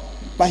job.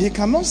 But he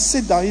cannot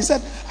sit down. He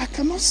said, I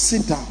cannot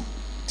sit down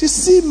to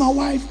see my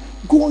wife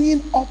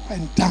going up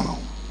and down.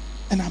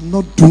 And I'm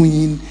not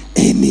doing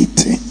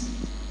anything.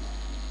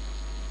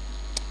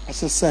 I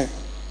said, sir,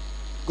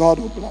 God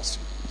will bless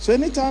you. So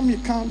anytime he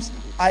comes,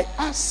 I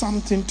add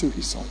something to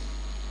his own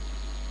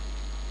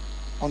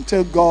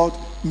until God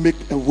make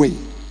a way.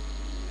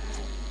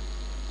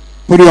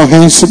 Put your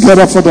hands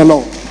together for the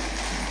Lord.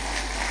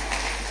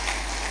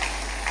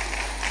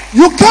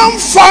 You can't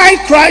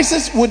fight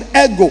crisis with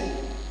ego.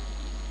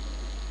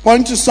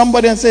 Point to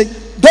somebody and say,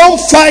 don't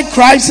fight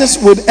crisis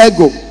with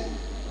ego.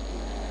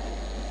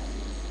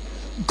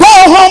 Go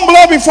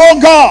humbly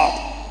before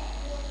God.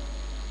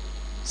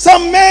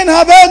 Some men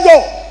have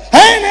ego.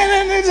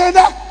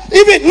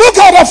 Even look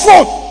at the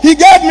phone he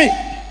gave me.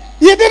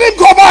 He didn't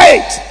go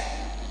buy it.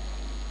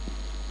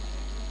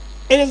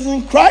 It is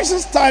in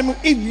crisis time.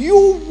 If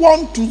you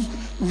want to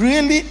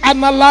really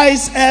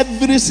analyze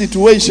every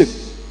situation,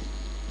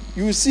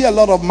 you will see a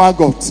lot of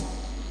maggots.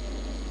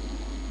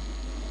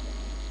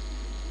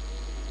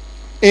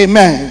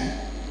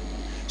 Amen.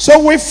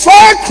 So we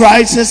fight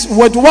crisis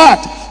with what?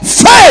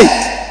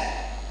 Faith.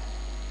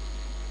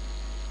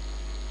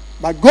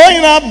 By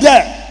going up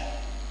there,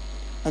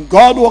 and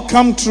God will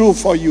come through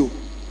for you,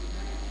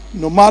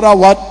 no matter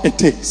what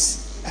it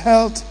is.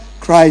 Health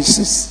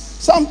crisis.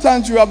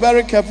 Sometimes you are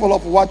very careful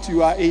of what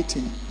you are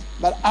eating,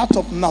 but out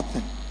of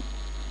nothing,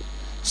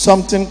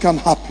 something can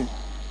happen.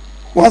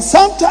 Well,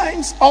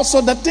 sometimes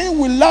also the thing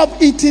we love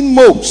eating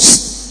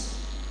most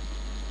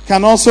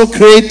can also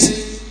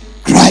create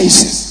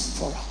crisis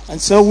for us. And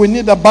so we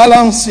need a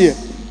balance here.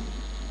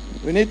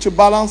 We need to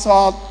balance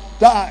our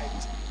diet.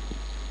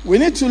 We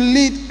need to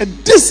lead a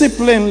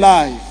disciplined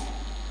life.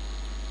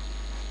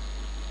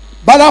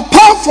 But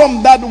apart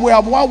from that, we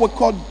have what we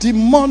call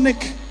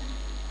demonic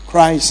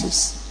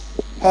crisis.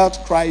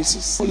 Health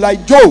crisis.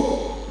 Like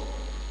Job,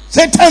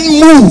 Satan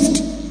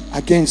moved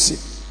against him.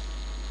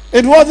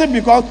 It wasn't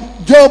because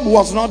Job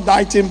was not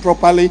dieting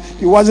properly,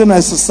 he wasn't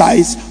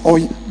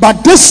exercising,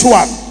 but this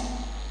one,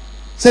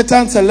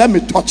 Satan said, let me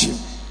touch him.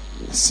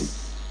 Let's see.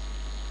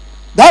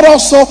 That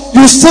also,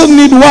 you still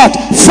need what?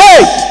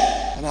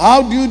 Faith. And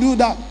how do you do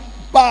that?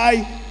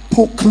 By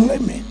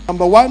proclaiming.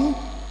 Number one,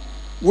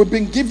 we've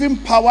been given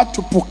power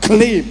to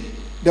proclaim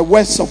the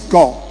words of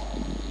God.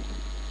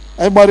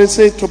 Everybody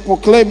say, to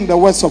proclaim the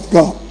words of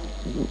God.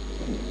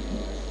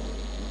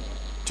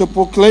 To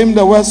proclaim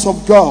the words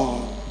of God.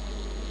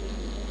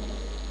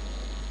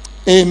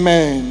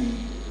 Amen.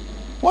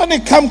 When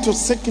it comes to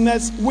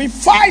sickness, we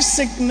fight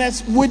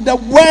sickness with the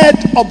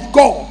word of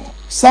God.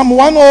 Psalm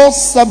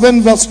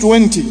 107 verse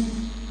 20.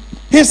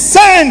 He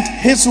sent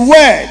his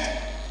word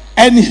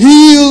and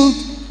healed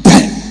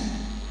them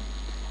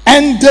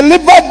and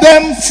delivered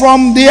them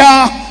from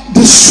their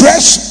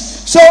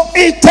distress. So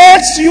it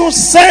takes you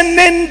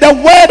sending the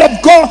word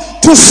of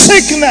God to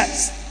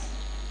sickness.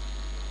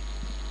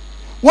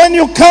 When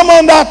you come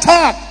under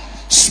attack,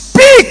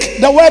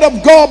 speak the word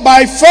of God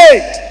by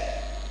faith.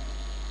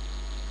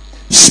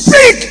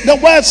 Speak the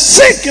word,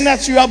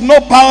 sickness, you have no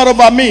power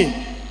over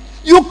me.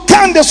 You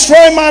can't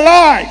destroy my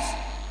life.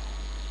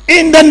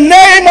 In the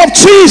name of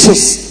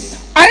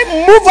Jesus,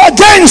 I move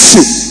against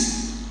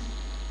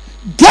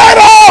you. Get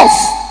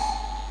off.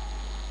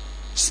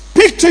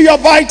 Speak to your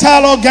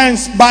vital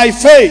organs by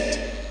faith.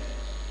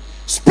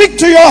 Speak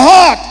to your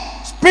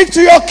heart. Speak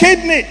to your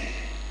kidney.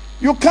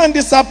 You can't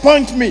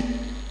disappoint me.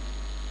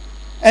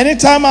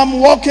 Anytime I'm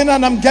walking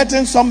and I'm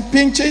getting some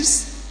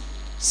pinches,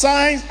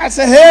 signs, I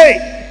say,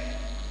 hey,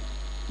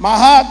 my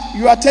heart,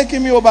 you are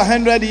taking me over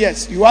 100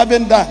 years. You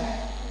haven't done.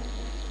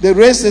 The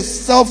race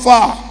is so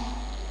far.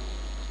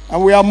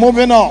 And we are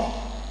moving on.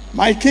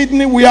 My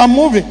kidney, we are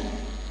moving.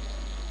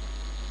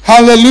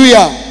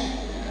 Hallelujah.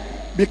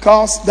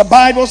 Because the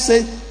Bible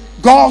says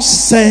God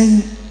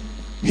sent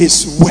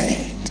his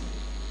word.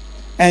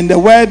 And the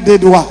word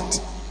did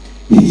what?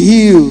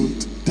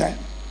 Healed them.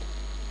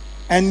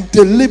 And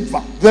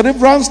deliver.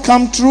 Deliverance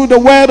comes through the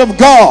word of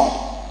God.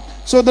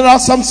 So there are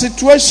some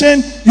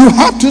situations you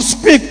have to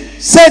speak.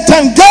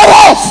 Satan, get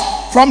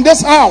off from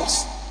this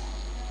house.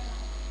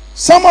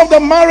 Some of the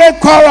married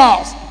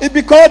quarrels is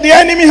because the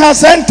enemy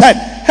has entered.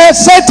 Hey,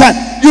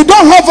 Satan, you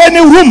don't have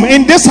any room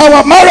in this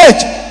our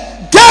marriage.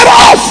 Get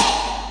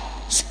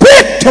off.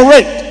 Speak to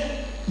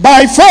it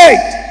by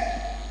faith.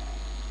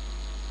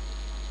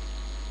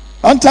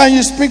 Sometimes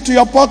you speak to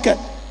your pocket.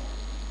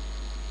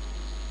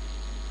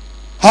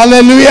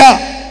 Hallelujah.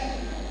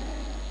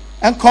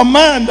 And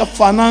command the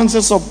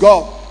finances of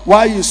God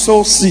while you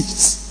sow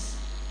seeds.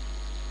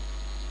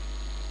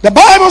 The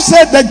Bible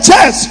said the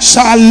just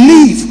shall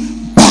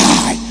live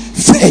by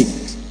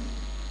faith.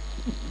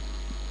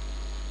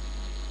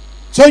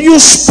 So you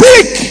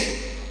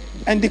speak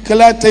and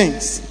declare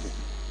things.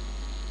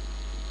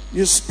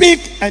 You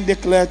speak and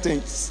declare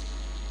things.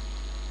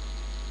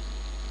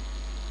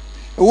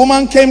 A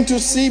woman came to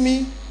see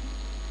me.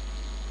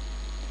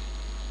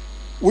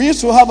 We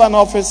used to have an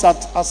office at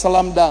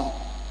Asalam Dam.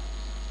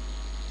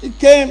 He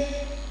came.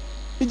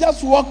 He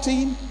just walked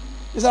in.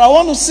 He said, I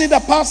want to see the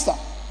pastor.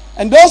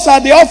 And those at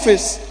the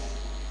office,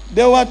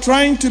 they were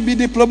trying to be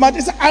diplomatic.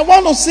 He said, I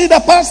want to see the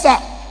pastor.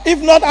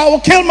 If not, I will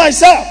kill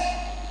myself.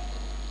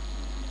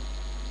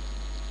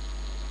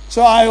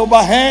 So I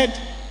overheard.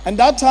 And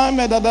that time,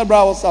 Mother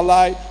Deborah was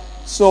alive.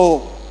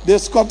 So They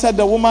escorted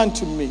the woman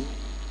to me.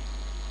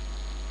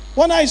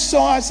 When I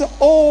saw her, I said,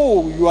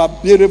 "Oh, you are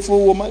a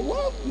beautiful woman."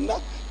 Well,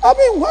 no, I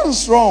mean, what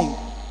is wrong?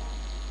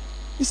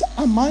 He said,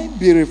 "Am I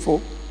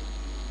beautiful?"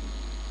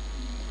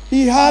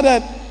 He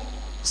had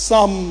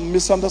some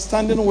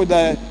misunderstanding with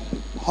the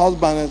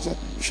husband and said,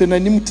 "She na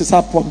nim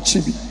tisa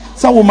ponchi bi."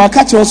 So we make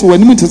catch us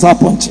when nim tisa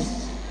ponchi.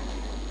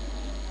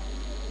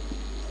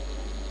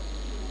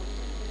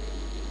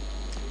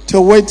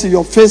 To wait till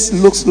your face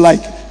looks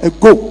like a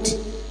goat.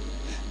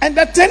 And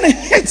the thing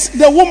hits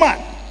the woman.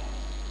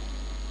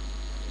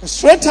 And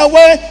straight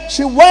away,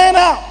 she went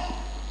out,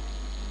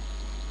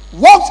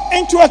 walked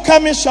into a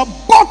chemist shop,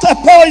 bought a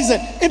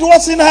poison. It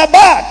was in her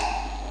bag.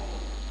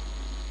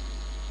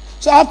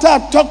 So after I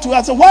talked to her,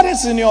 I said, "What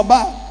is in your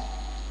bag?"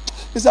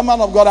 He said,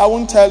 "Man of God, I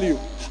won't tell you."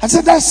 I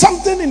said, "There's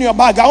something in your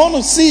bag. I want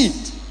to see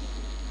it."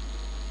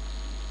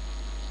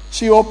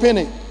 She opened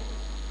it.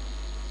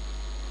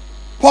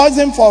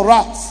 Poison for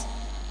rats.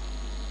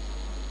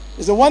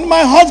 He said, "When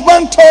my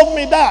husband told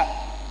me that,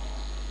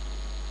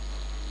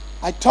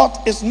 I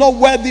thought it's not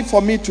worthy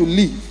for me to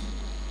live."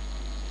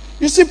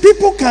 You see,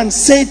 people can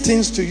say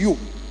things to you,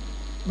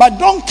 but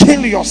don't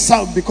kill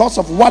yourself because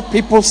of what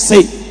people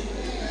say.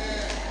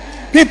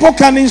 People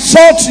can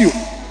insult you.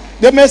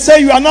 They may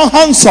say you are not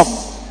handsome,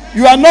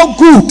 you are not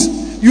good,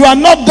 you are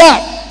not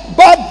that,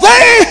 but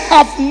they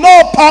have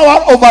no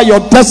power over your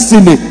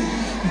destiny.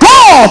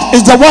 God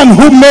is the one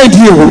who made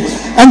you,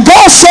 and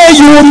God said,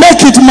 "You will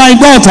make it, my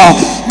daughter."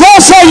 God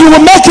said, "You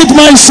will make it,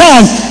 my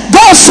son."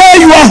 God said,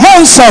 "You are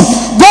handsome."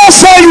 God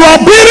said, "You are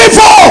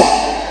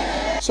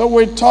beautiful." So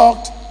we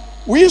talked.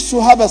 We used to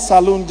have a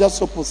salon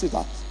just opposite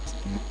us.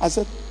 I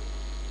said,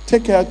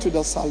 "Take her to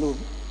the salon."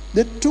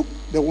 They took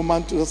the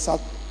woman to the salon,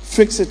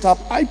 fixed it up.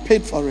 I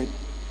paid for it.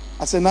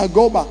 I said, "Now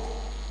go back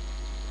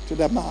to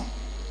the man."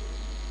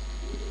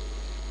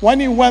 When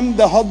he went,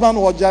 the husband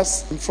was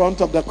just in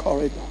front of the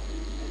corridor.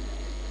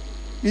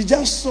 He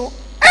just saw,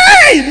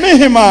 "Hey,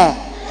 Mihima!"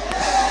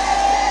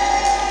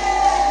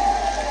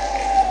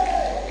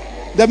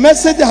 The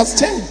message has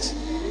changed.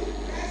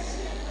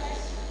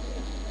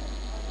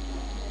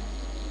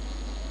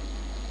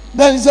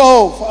 Then he said,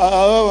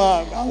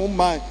 "Oh, I won't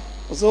mind."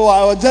 So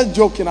I was just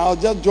joking.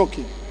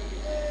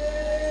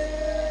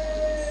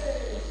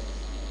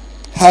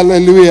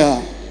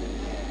 Hallelujah.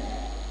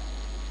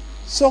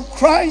 So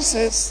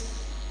crisis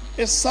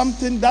is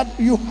something that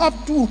you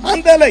have to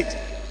handle it.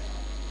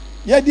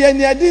 Yeah,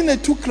 there are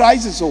two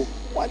crises. So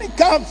when it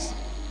comes,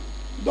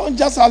 don't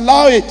just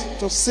allow it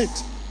to sit.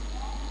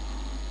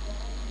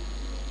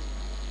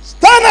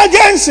 Stand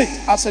against it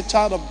as a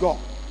child of God.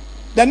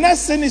 The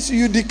next thing is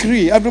you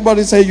decree.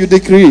 Everybody say you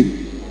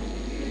decree.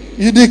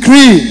 You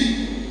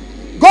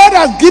decree. God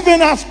has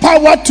given us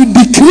power to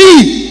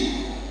decree.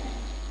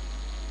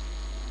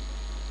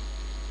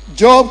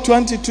 Job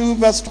 22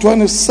 verse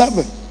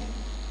 27.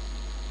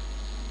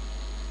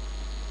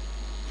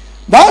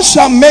 Thou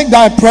shalt make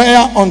thy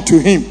prayer unto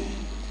him,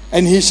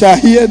 and he shall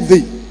hear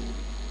thee.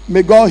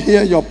 May God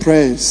hear your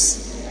prayers.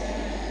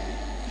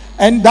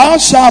 And thou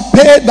shalt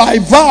pay thy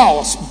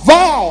vows.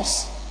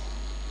 Vows.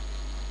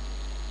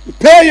 You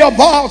pay your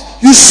vows.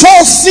 You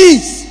sow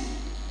seeds.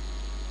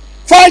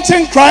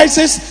 Fighting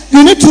crisis,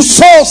 you need to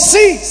sow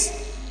seeds.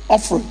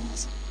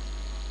 Offerings.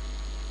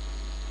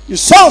 You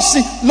sow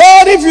seeds.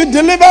 Lord, if you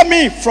deliver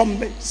me from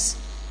this,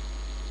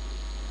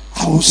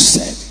 I will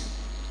serve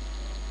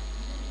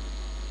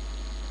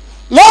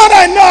you. Lord,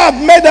 I know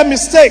I've made a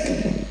mistake,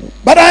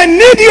 but I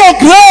need your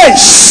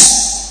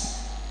grace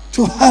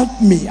to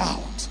help me out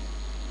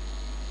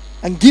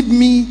and give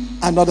me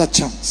another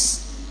chance.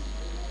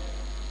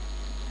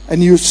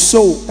 And you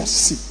sow a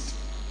seed.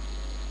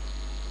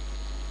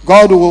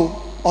 God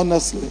will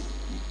honestly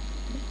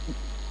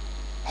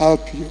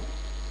help you.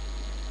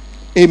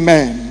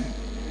 Amen.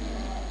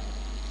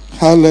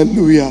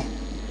 Hallelujah.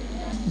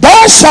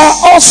 Thou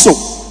shalt also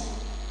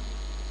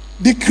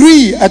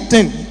decree a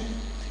thing,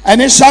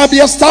 and it shall be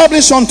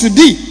established unto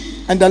thee,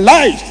 and the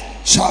light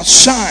shall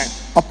shine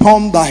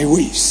upon thy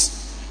ways.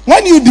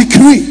 When you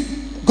decree,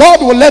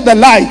 God will let the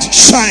light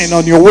shine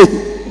on your way.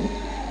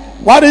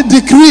 What is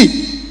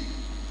decree?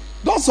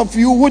 Those of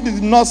you who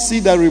did not see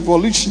the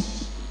revolution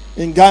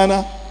in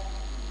Ghana,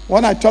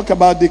 when I talk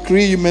about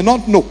decree, you may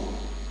not know.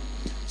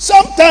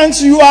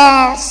 Sometimes you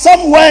are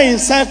somewhere in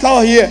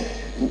Circle here.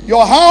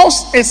 Your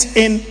house is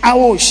in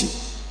Awoshi.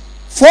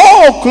 4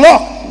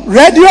 o'clock,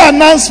 radio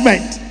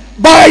announcement.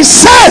 By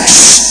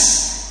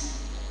 6,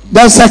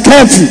 there's a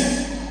curfew.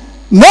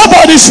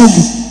 Nobody should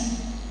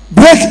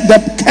break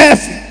the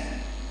curfew.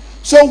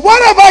 So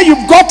whatever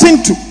you've got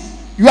into,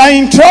 you are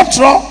in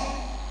Trotro.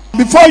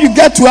 Before you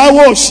get to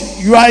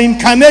Awoshi, you are in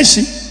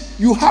Kaneshi.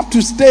 You have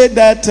to stay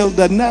there till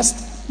the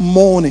next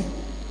morning.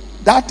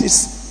 That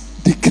is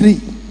decree.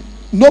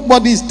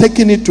 Nobody is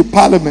taking it to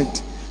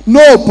parliament.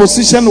 No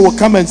opposition will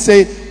come and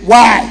say,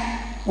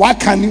 why? Why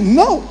can you?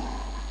 No.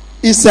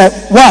 It's a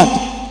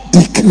what?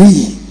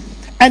 Decree.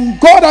 And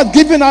God has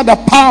given us the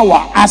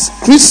power as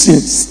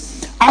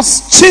Christians,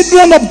 as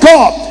children of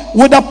God,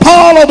 with the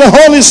power of the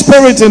Holy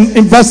Spirit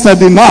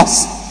invested in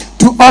us,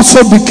 to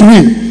also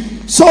decree.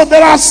 So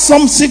there are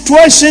some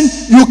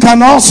situations you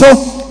can also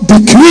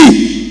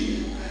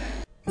decree.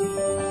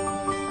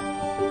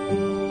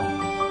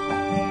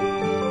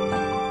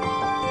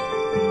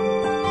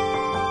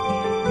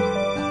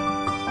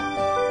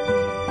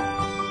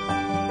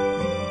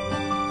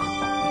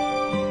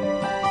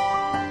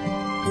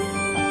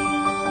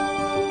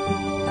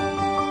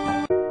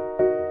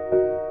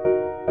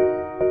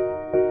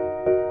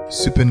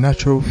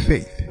 Supernatural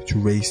faith to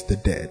raise the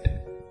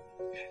dead.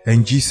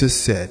 And Jesus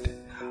said,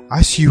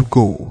 "As you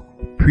go,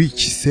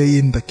 preach,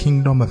 saying, the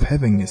kingdom of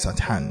heaven is at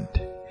hand.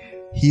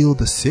 Heal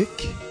the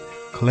sick,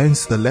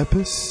 cleanse the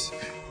lepers,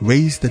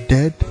 raise the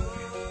dead,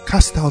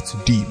 cast out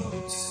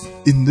demons."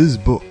 In this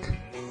book,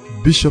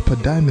 Bishop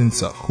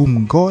Adai-Mensah,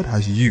 whom God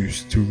has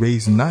used to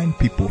raise 9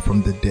 people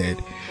from the dead,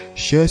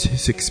 shares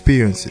his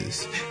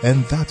experiences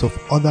and that of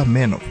other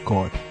men of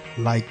God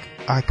like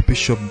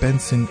Archbishop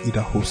Benson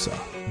Idahosa.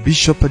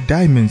 Bishop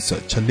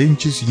Adai-Mensah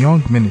challenges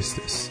young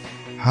ministers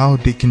how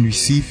they can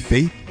receive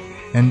faith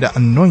and the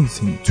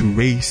anointing to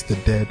raise the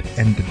dead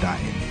and the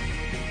dying.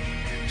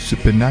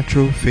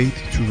 Supernatural Faith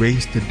to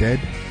Raise the Dead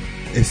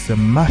is a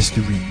must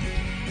read.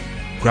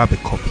 Grab a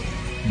copy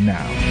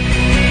now.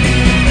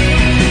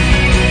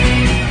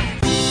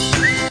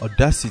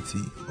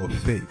 Audacity of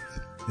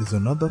Faith is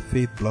another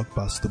faith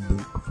blockbuster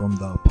book from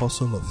the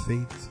Apostle of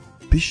Faith,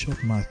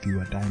 Bishop Matthew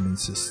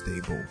Adai-Mensah's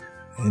stable.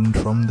 And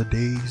from the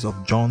days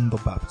of John the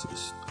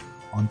Baptist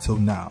until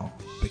now,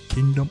 the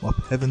kingdom of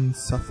heaven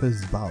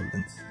suffers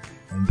violence,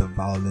 and the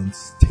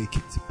violence take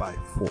it by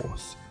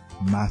force.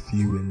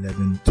 Matthew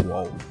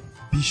 11:12.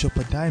 Bishop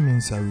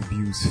Adai-Mensah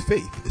reviews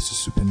faith is a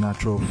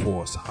supernatural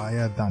force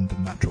higher than the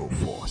natural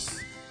force.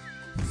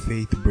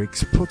 Faith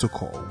breaks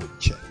protocol with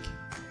check.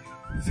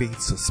 Faith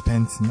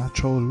suspends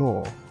natural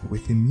law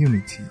with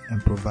immunity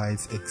and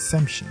provides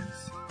exemptions.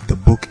 The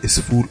book is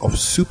full of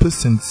super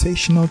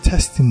sensational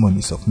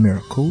testimonies of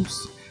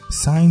miracles,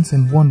 signs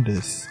and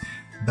wonders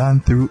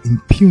done through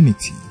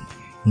impunity,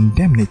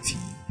 indemnity,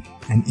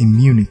 and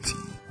immunity.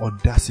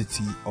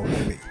 Audacity of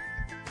Faith.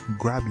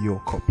 Grab your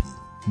copy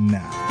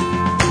now.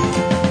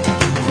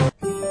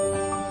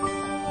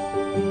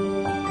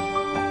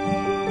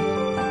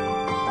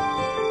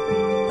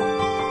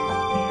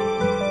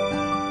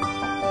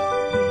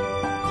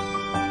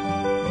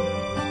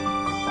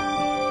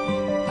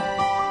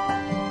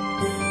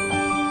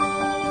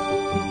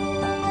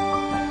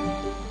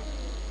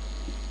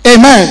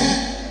 Amen.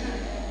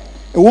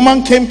 A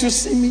woman came to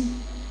see me,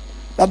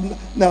 that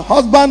the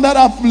husband that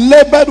I've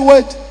labored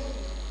with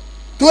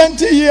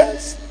 20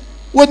 years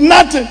with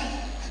nothing.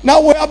 Now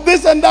we have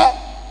this and that.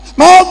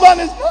 My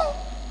husband is gone.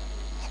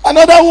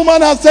 Another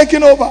woman has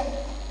taken over.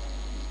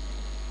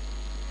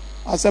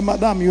 I said,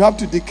 "Madam, you have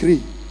to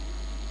decree.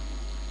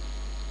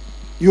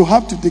 You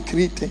have to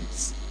decree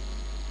things."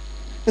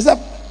 He said,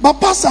 "But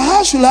Pastor,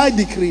 how should I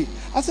decree?"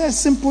 I said, "A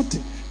simple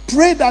thing.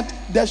 Pray that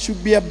there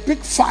should be a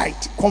big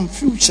fight,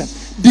 confusion.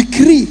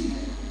 Decree.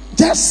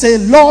 Just say,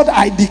 Lord,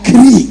 I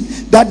decree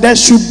that there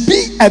should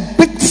be a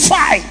big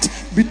fight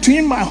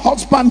between my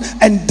husband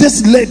and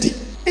this lady."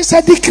 It's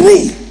a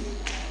decree.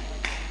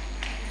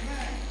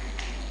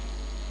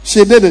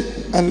 She did it,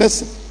 and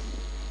listen.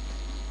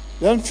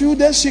 Then a few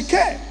days she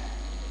came.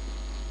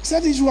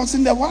 Said she was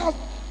in the wild.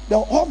 The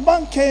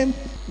husband came,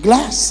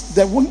 glass,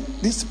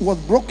 this was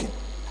broken.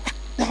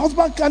 The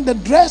husband came, the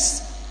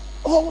dress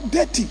all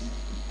dirty.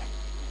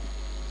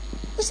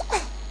 Said,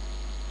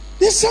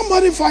 there's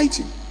somebody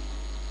fighting.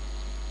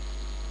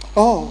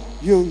 Oh,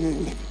 you.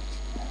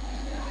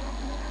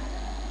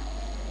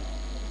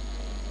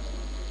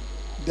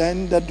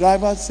 Then the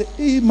driver said,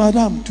 "Hey,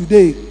 madam,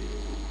 today,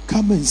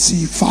 come and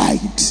see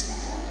fight.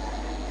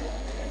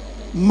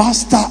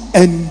 Master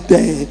and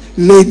the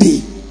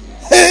lady."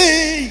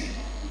 Hey!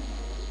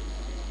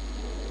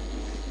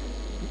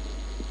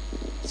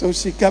 So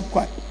she kept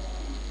quiet.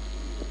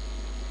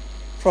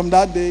 From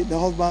that day, the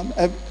husband,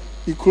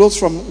 he closed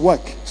from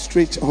work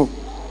straight home.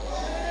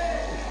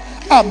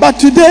 But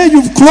today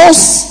you've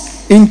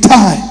closed in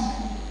time.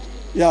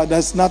 Yeah,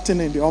 there's nothing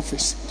in the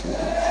office.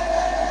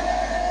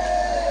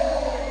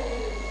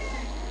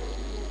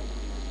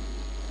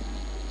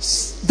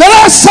 There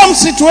are some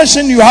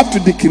situations you have to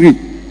decree.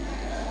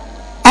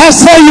 I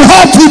say you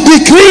have to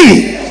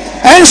decree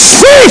and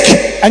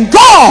speak, and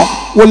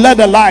God will let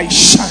the light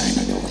shine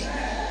on you.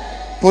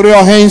 Put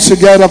your hands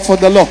together for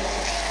the Lord.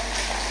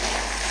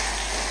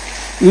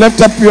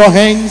 Lift up your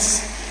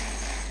hands.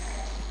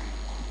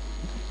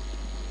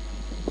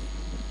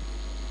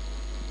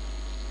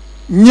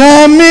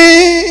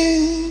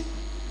 Nyami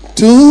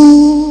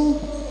tu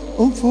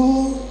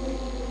umfo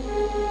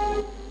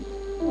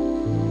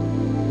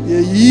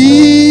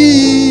yeyiwa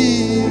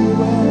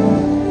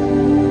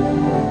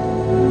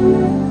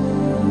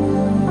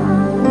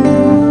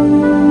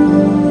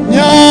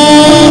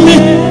nyami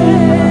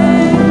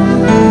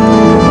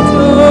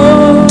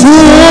tu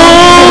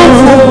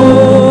umfo.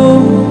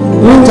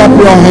 Lift up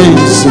your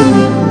hands.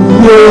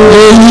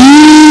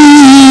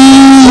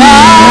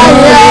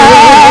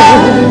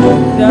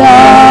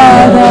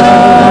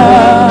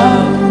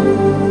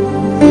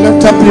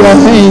 Lift up your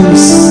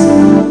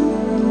hands.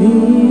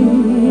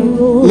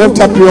 Lift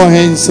up your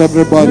hands,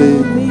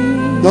 everybody.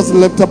 Just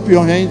lift up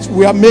your hands.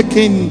 We are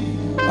making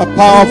a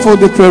powerful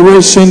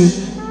declaration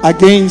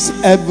against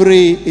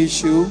every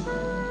issue.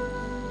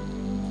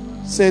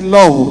 Say,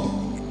 Lord,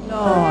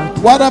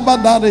 whatever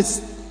that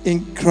is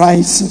in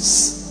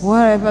crisis,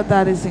 whatever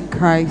that is in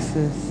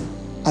crisis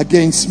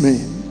against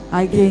me,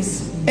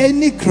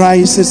 any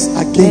crisis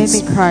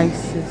against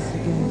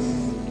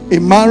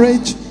in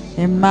marriage,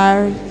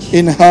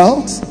 in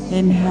health,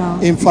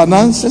 in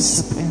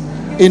finances,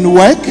 in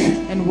work,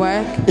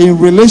 in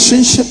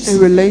relationships,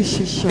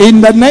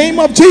 in the name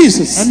of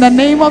Jesus.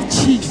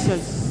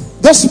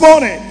 This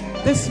morning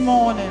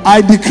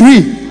I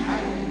decree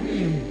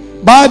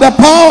by the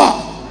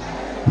power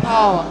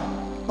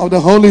of the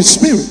Holy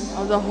Spirit,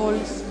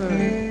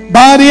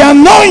 by the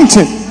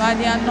anointing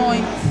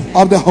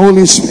of the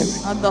Holy Spirit,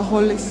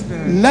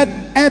 let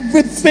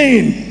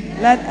everything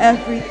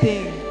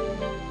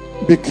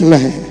be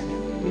clear.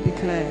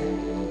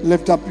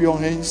 Lift up your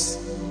hands.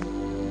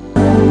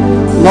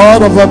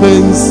 Lord of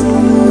heavens,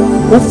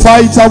 who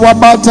fights our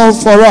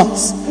battles for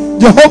us,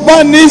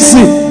 Jehovah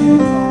Nissi,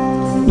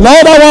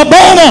 Lord our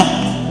banner,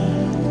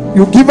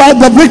 you give us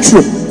the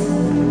victory.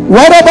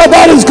 Whatever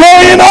that is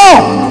going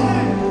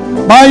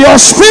on, by your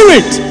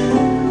spirit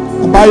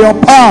and by your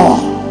power,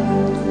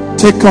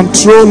 take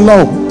control,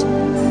 Lord,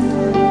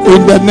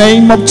 in the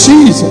name of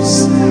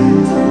Jesus.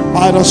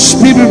 By the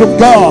Spirit of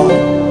God,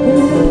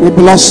 we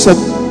bless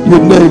your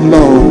name,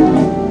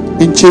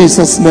 Lord, in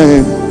Jesus'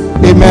 name.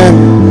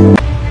 Amen.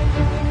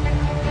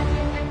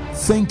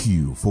 Thank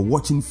you for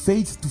watching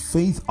Faith to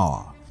Faith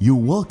Hour. You're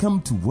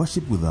welcome to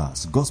worship with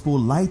us, Gospel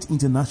Light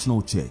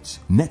International Church,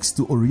 next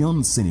to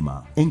Orion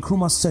Cinema,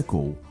 Nkrumah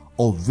Circle,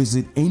 or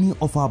visit any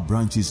of our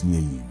branches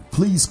near you.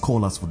 Please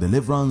call us for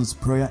deliverance,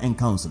 prayer, and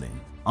counseling.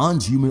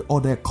 And you may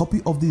order a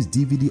copy of this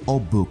DVD or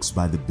books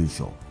by the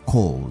Bishop.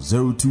 Call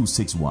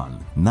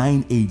 0261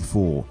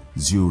 984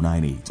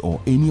 098 or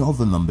any of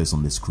the numbers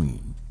on the screen.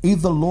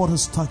 If the Lord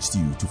has touched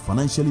you to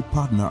financially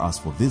partner us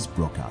for this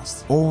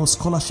broadcast or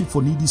scholarship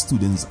for needy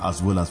students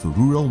as well as for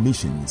rural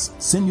missions,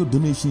 send your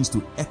donations to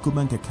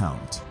EcoBank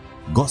account,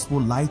 Gospel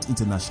Light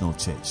International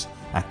Church,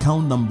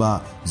 account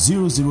number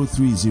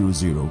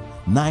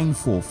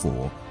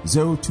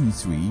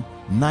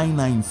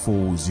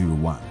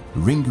 00300-944-023-99401,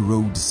 Ring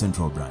Road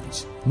Central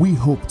Branch. We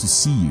hope to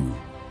see you.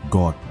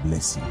 God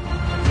bless you.